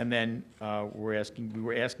 And then we were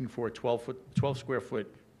asking for a 12 square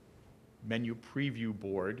foot menu preview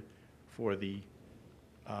board for the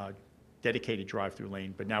dedicated drive-through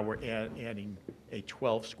lane, but now we're adding a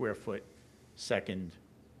 12 square foot second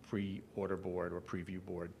pre-order board or preview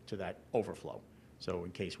board to that overflow. So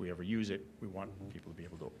in case we ever use it, we want people to be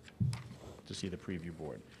able to see the preview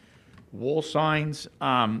board. Wall signs,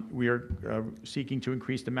 we are seeking to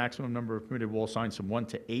increase the maximum number of permitted wall signs from 1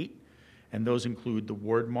 to 8, and those include the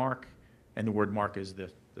word mark, and the word mark is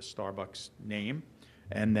the Starbucks name,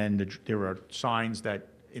 and then there are signs that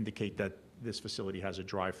indicate that this facility has a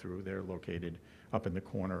drive-through. They're located up in the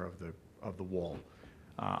corner of the wall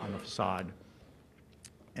on the facade.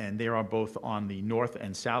 And they are both on the north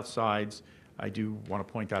and south sides. I do want to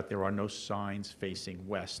point out there are no signs facing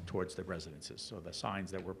west towards the residences. So the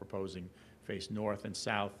signs that we're proposing face north and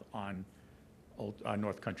south on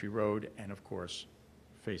North Country Road, and of course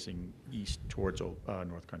facing east towards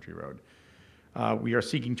North Country Road. We are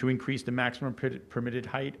seeking to increase the maximum permitted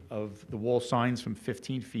height of the wall signs from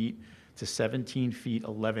 15 feet to 17 feet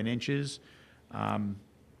 11 inches.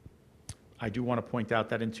 I do want to point out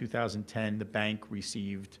that in 2010, the bank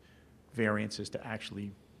received variances to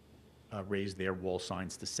actually raise their wall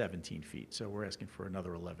signs to 17 feet. So we're asking for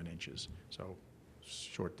another 11 inches, so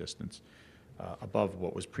short distance above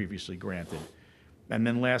what was previously granted. And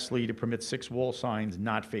then lastly, to permit 6 wall signs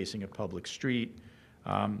not facing a public street.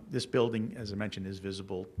 This building, as I mentioned, is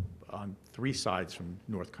visible on 3 sides from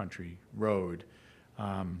North Country Road.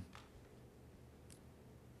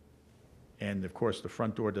 And of course, the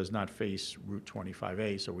front door does not face Route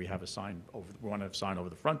 25A, so we have a sign over, we want a sign over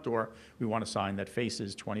the front door. We want a sign that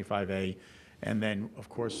faces 25A. And then, of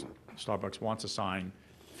course, Starbucks wants a sign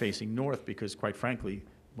facing north because, quite frankly,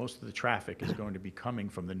 most of the traffic is going to be coming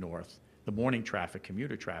from the north. The morning traffic,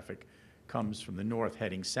 commuter traffic, comes from the north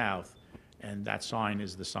heading south, and that sign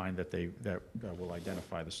is the sign that that will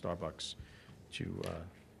identify the Starbucks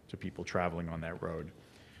to people traveling on that road.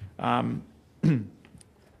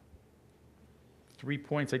 3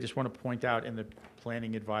 points I just want to point out in the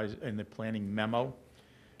planning memo.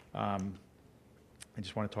 I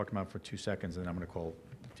just want to talk about for 2 seconds, and then I'm going to call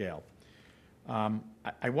Dale.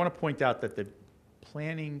 I want to point out that the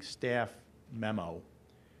planning staff memo,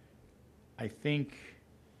 I think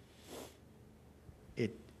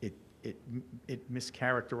it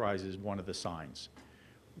mischaracterizes one of the signs.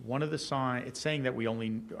 One of the signs, it's saying that we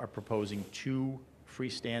only are proposing 2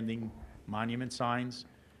 freestanding monument signs,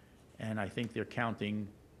 and I think they're counting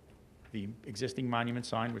the existing monument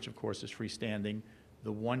sign, which of course is freestanding,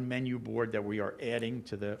 the 1 menu board that we are adding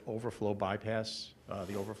to the overflow bypass,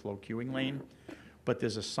 the overflow queuing lane, but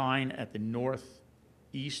there's a sign at the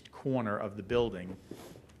northeast corner of the building,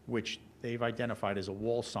 which they've identified as a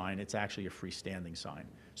wall sign. It's actually a freestanding sign.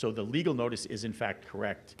 So the legal notice is in fact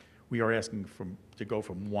correct. We are asking to go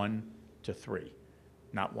from 1 to 3,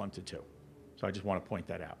 not 1 to 2. So I just want to point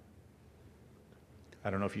that out. I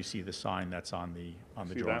don't know if you see the sign that's on the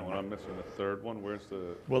See drawing. that one? I'm missing the third one. Where's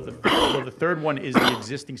the? Well, the third one is the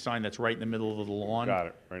existing sign that's right in the middle of the lawn. Got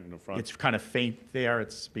it, right in the front. It's kind of faint there.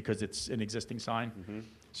 It's because it's an existing sign. Mm-hmm.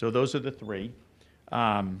 So those are the 3.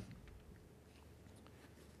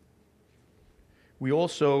 We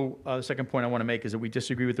also, the second point I want to make is that we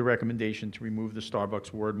disagree with the recommendation to remove the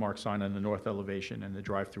Starbucks word mark sign on the north elevation and the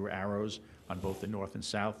drive-through arrows on both the north and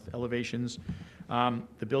south elevations.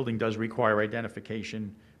 The building does require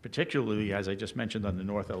identification, particularly, as I just mentioned, on the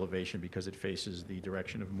north elevation because it faces the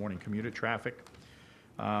direction of morning commuter traffic.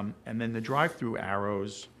 And then the drive-through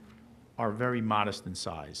arrows are very modest in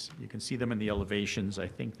size. You can see them in the elevations, I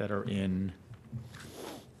think, that are in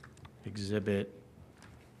Exhibit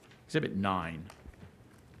 9.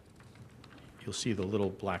 You'll see the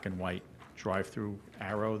little black and white drive-through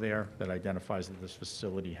arrow there that identifies that this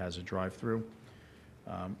facility has a drive-through.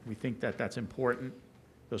 We think that that's important.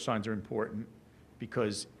 Those signs are important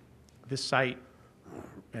because this site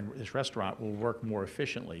and this restaurant will work more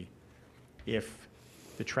efficiently if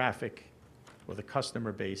the traffic or the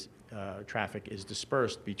customer base traffic is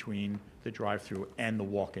dispersed between the drive-through and the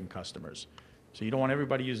walk-in customers. So you don't want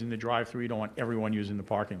everybody using the drive-through, you don't want everyone using the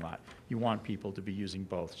parking lot. You want people to be using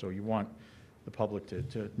both. So you want the public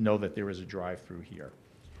to know that there is a drive-through here.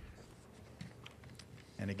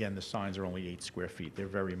 And again, the signs are only 8 square feet. They're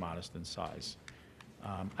very modest in size.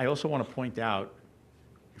 I also want to point out,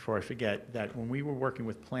 before I forget, that when we were working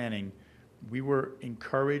with planning, we were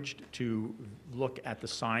encouraged to look at the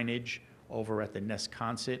signage over at the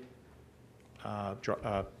Nesconset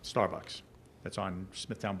Starbucks that's on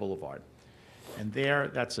Smithtown Boulevard. And there,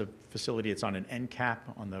 that's a facility, it's on an end cap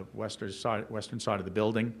on the western side of the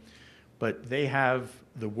building. But they have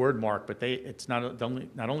the word mark, but it's not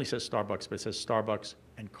only says Starbucks, but it says Starbucks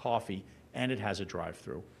and coffee, and it has a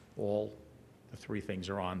drive-through. All the 3 things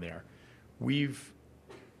are on there. We've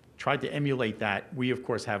tried to emulate that. We, of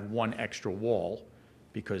course, have 1 extra wall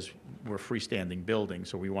because we're a freestanding building,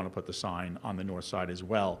 so we want to put the sign on the north side as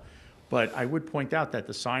well. But I would point out that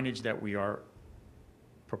the signage that we are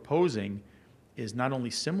proposing is not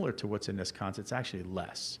only similar to what's in this concept, it's actually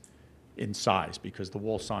less in size because the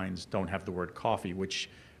wall signs don't have the word coffee, which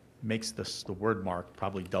makes the word mark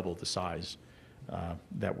probably double the size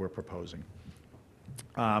that we're proposing.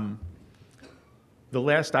 The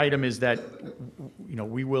last item is that,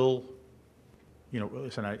 we will,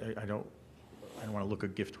 listen, I don't want to look a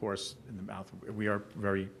gift horse in the mouth. We are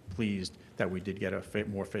very pleased that we did get a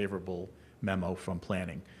more favorable memo from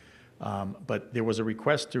planning. But there was a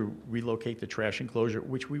request to relocate the trash enclosure,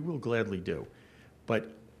 which we will gladly do.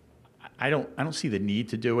 But I don't see the need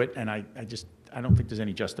to do it, and I don't think there's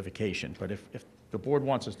any justification. But if the board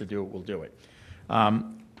wants us to do it, we'll do it.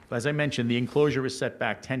 As I mentioned, the enclosure is set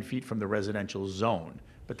back 10 feet from the residential zone,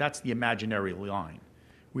 but that's the imaginary line.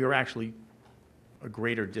 We are actually a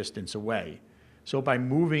greater distance away. So by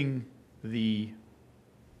moving the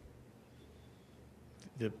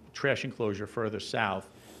trash enclosure further south,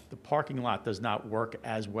 the parking lot does not work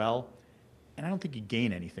as well, and I don't think you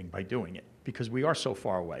gain anything by doing it because we are so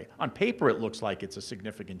far away. On paper, it looks like it's a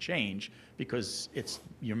significant change because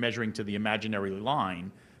you're measuring to the imaginary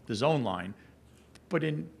line, the zone line, but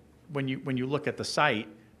in when you look at the site,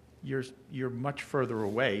 you're much further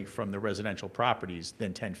away from the residential properties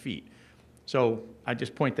than 10 feet. So I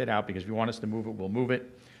just point that out because if you want us to move it, we'll move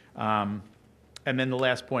it. And then the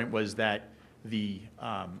last point was that the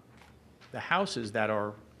houses that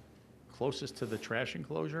are closest to the trash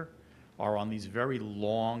enclosure are on these very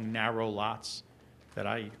long, narrow lots that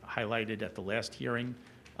I highlighted at the last hearing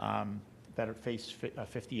that face a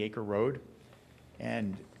 50-acre road.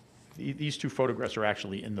 And these two photographs are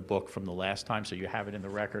actually in the book from the last time, so you have it in the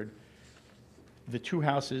record. The two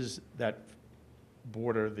houses that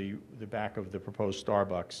border the back of the proposed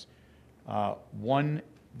Starbucks,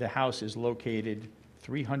 the house is located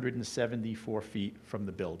 374 feet from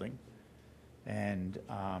the building, and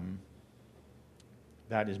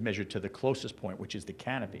that is measured to the closest point, which is the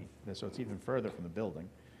canopy, so it's even further from the building.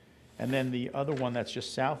 And then the other one that's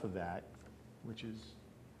just south of that, which is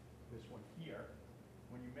this one here,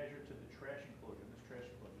 when you measure to the trash enclosure, this trash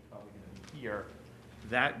enclosure is probably going to be here,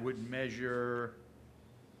 that would measure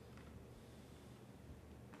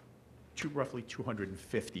roughly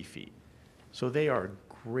 250 feet. So they are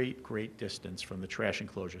great distance from the trash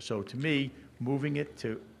enclosure. So to me, moving it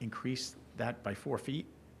to increase that by 4 feet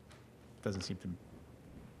doesn't seem to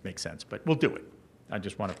make sense, but we'll do it. I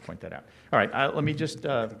just want to point that out. All right, let me just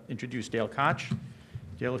introduce Dale Koch.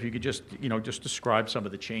 Dale, if you could just, just describe some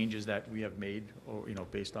of the changes that we have made, or,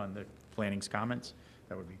 based on the planning's comments,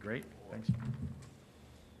 that would be great. Thanks.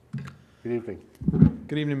 Good evening.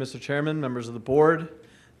 Good evening, Mr. Chairman, members of the board.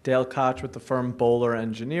 Dale Koch with the firm Bowler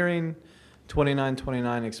Engineering,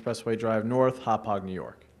 2929 Expressway Drive North, Hauppauge, New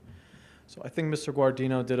York. So I think Mr.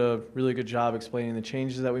 Guardino did a really good job explaining the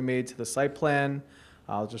changes that we made to the site plan.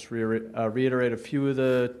 I'll just reiterate a few of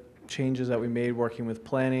the changes that we made working with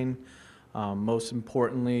planning. Most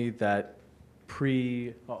importantly, that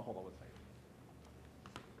hold on one second.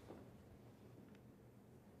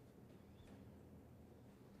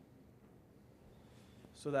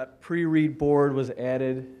 So that pre-read board was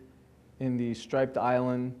added in the striped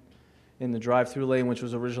island in the drive-through lane, which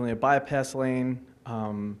was originally a bypass lane.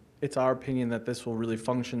 It's our opinion that this will really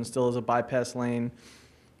function still as a bypass lane.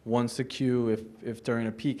 Once the queue, if during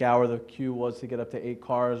a peak hour the queue was to get up to 8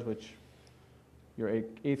 cars, which your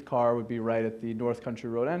eighth car would be right at the North Country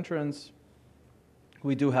Road entrance,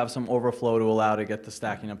 we do have some overflow to allow to get the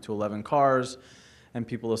stacking up to 11 cars, and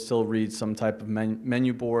people will still read some type of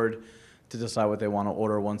menu board to decide what they want to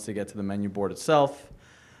order once they get to the menu board itself.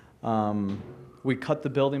 We cut the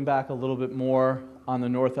building back a little bit more on the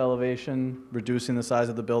north elevation, reducing the size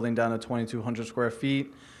of the building down to 2,200 square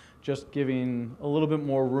feet, just giving a little bit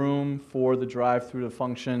more room for the drive-through to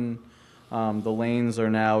function. The lanes are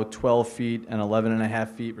now 12 feet and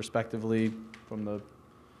 11.5 feet respectively from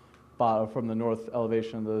the north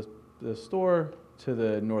elevation of the store to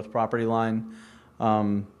the north property line.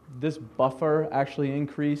 This buffer actually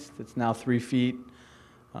increased. It's now 3 feet.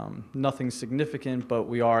 Nothing significant, but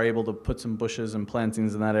we are able to put some bushes and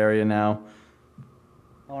plantings in that area now.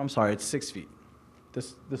 Oh, I'm sorry, it's 6 feet.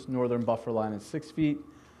 This northern buffer line is 6 feet.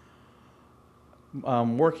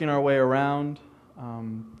 Working our way around,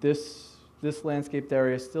 this landscaped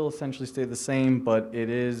area still essentially stayed the same, but it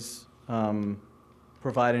is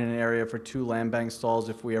providing an area for 2 land bank stalls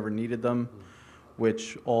if we ever needed them,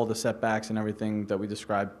 which all the setbacks and everything that we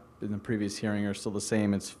described in the previous hearing are still the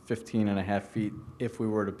same. It's 15.5 feet if we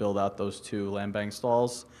were to build out those 2 land bank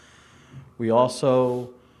stalls. We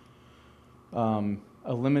also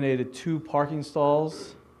eliminated 2 parking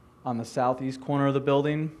stalls on the southeast corner of the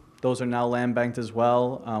building. Those are now land banked as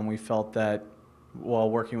well. We felt that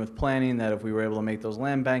while working with planning that if we were able to make those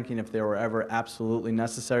land banking, if they were ever absolutely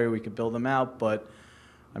necessary, we could build them out, but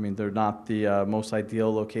I mean, they're not the most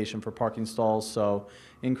ideal location for parking stalls, so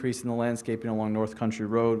increasing the landscaping along North Country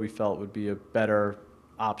Road we felt would be a better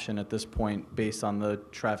option at this point based on the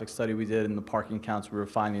traffic study we did and the parking counts we were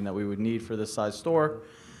finding that we would need for this size store.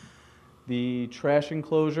 The trash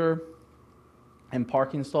enclosure and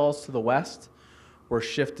parking stalls to the west were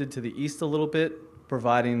shifted to the east a little bit,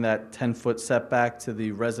 providing that 10-foot setback to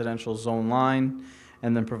the residential zone line,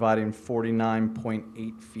 and then providing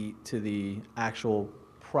 49.8 feet to the actual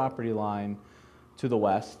property line to the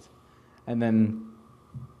west, and then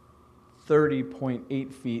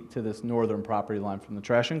 30.8 feet to this northern property line from the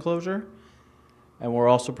trash enclosure. And we're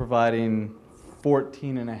also providing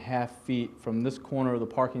 14.5 feet from this corner of the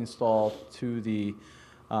parking stall to the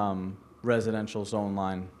residential zone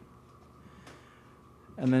line.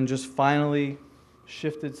 And then just finally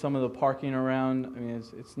shifted some of the parking around. I mean,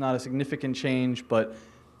 it's not a significant change, but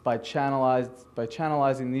by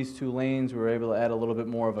channelizing these 2 lanes, we were able to add a little bit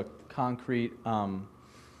more of a concrete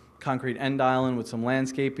end island with some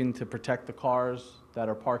landscaping to protect the cars that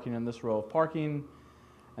are parking in this row of parking,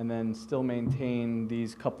 and then still maintain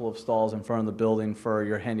these couple of stalls in front of the building for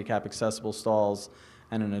your handicap accessible stalls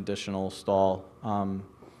and an additional stall.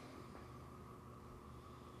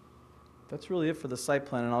 That's really it for the site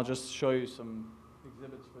plan, and I'll just show you some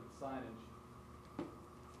exhibits for the signage.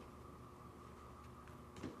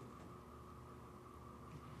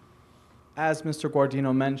 As Mr.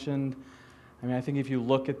 Guardino mentioned, I mean, I think if you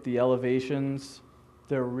look at the elevations,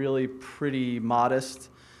 they're really pretty modest.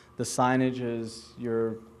 The signage is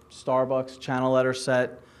your Starbucks channel letter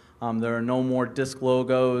set. There are no more disc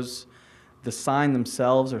logos. The sign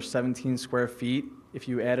themselves are 17 square feet. If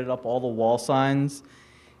you added up all the wall signs,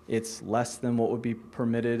 it's less than what would be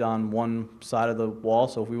permitted on one side of the wall.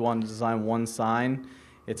 So if we wanted to design one sign,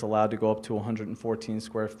 it's allowed to go up to 114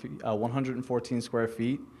 square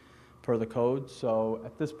feet per the code. So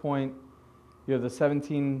at this point, you have the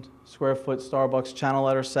 17 square foot Starbucks channel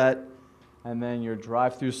letter set, and then your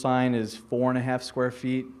drive-through sign is 4.5 square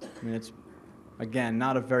feet. I mean, it's, again,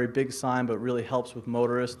 not a very big sign, but really helps with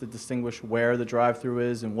motorists to distinguish where the drive-through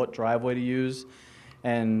is and what driveway to use.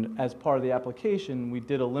 And as part of the application, we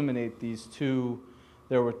did eliminate these two.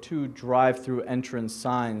 There were two drive-through entrance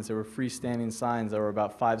signs. There were freestanding signs that were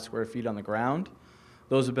about 5 square feet on the ground.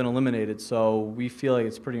 Those have been eliminated, so we feel like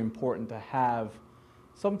it's pretty important to have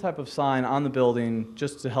some type of sign on the building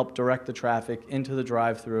just to help direct the traffic into the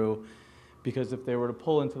drive-through, because if they were to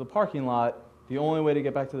pull into the parking lot, the only way to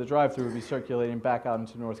get back to the drive-through would be circulating back out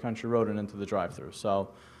into North Country Road and into the drive-through. So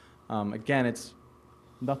again, it's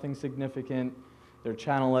nothing significant. They're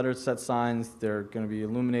channel letter set signs. They're going to be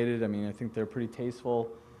illuminated. I mean, I think they're pretty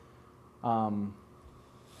tasteful. You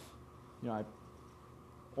know,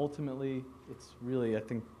 ultimately, it's really, I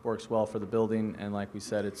think, works well for the building. And like we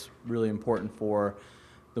said, it's really important for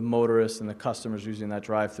the motorists and the customers using that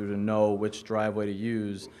drive-through to know which driveway to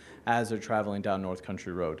use as they're traveling down North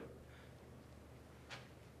Country Road.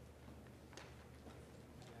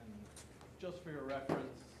 And just for your reference,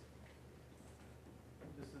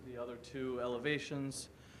 this is the other two elevations.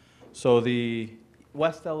 So the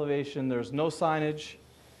west elevation, there's no signage.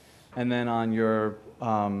 And then on your,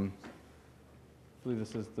 I believe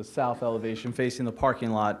this is the south elevation facing the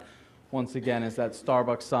parking lot, once again, is that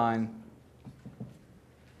Starbucks sign.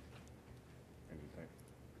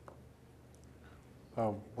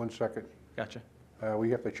 1 second. Gotcha. We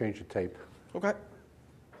have to change the tape. Okay.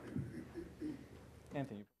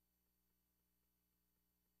 Anthony.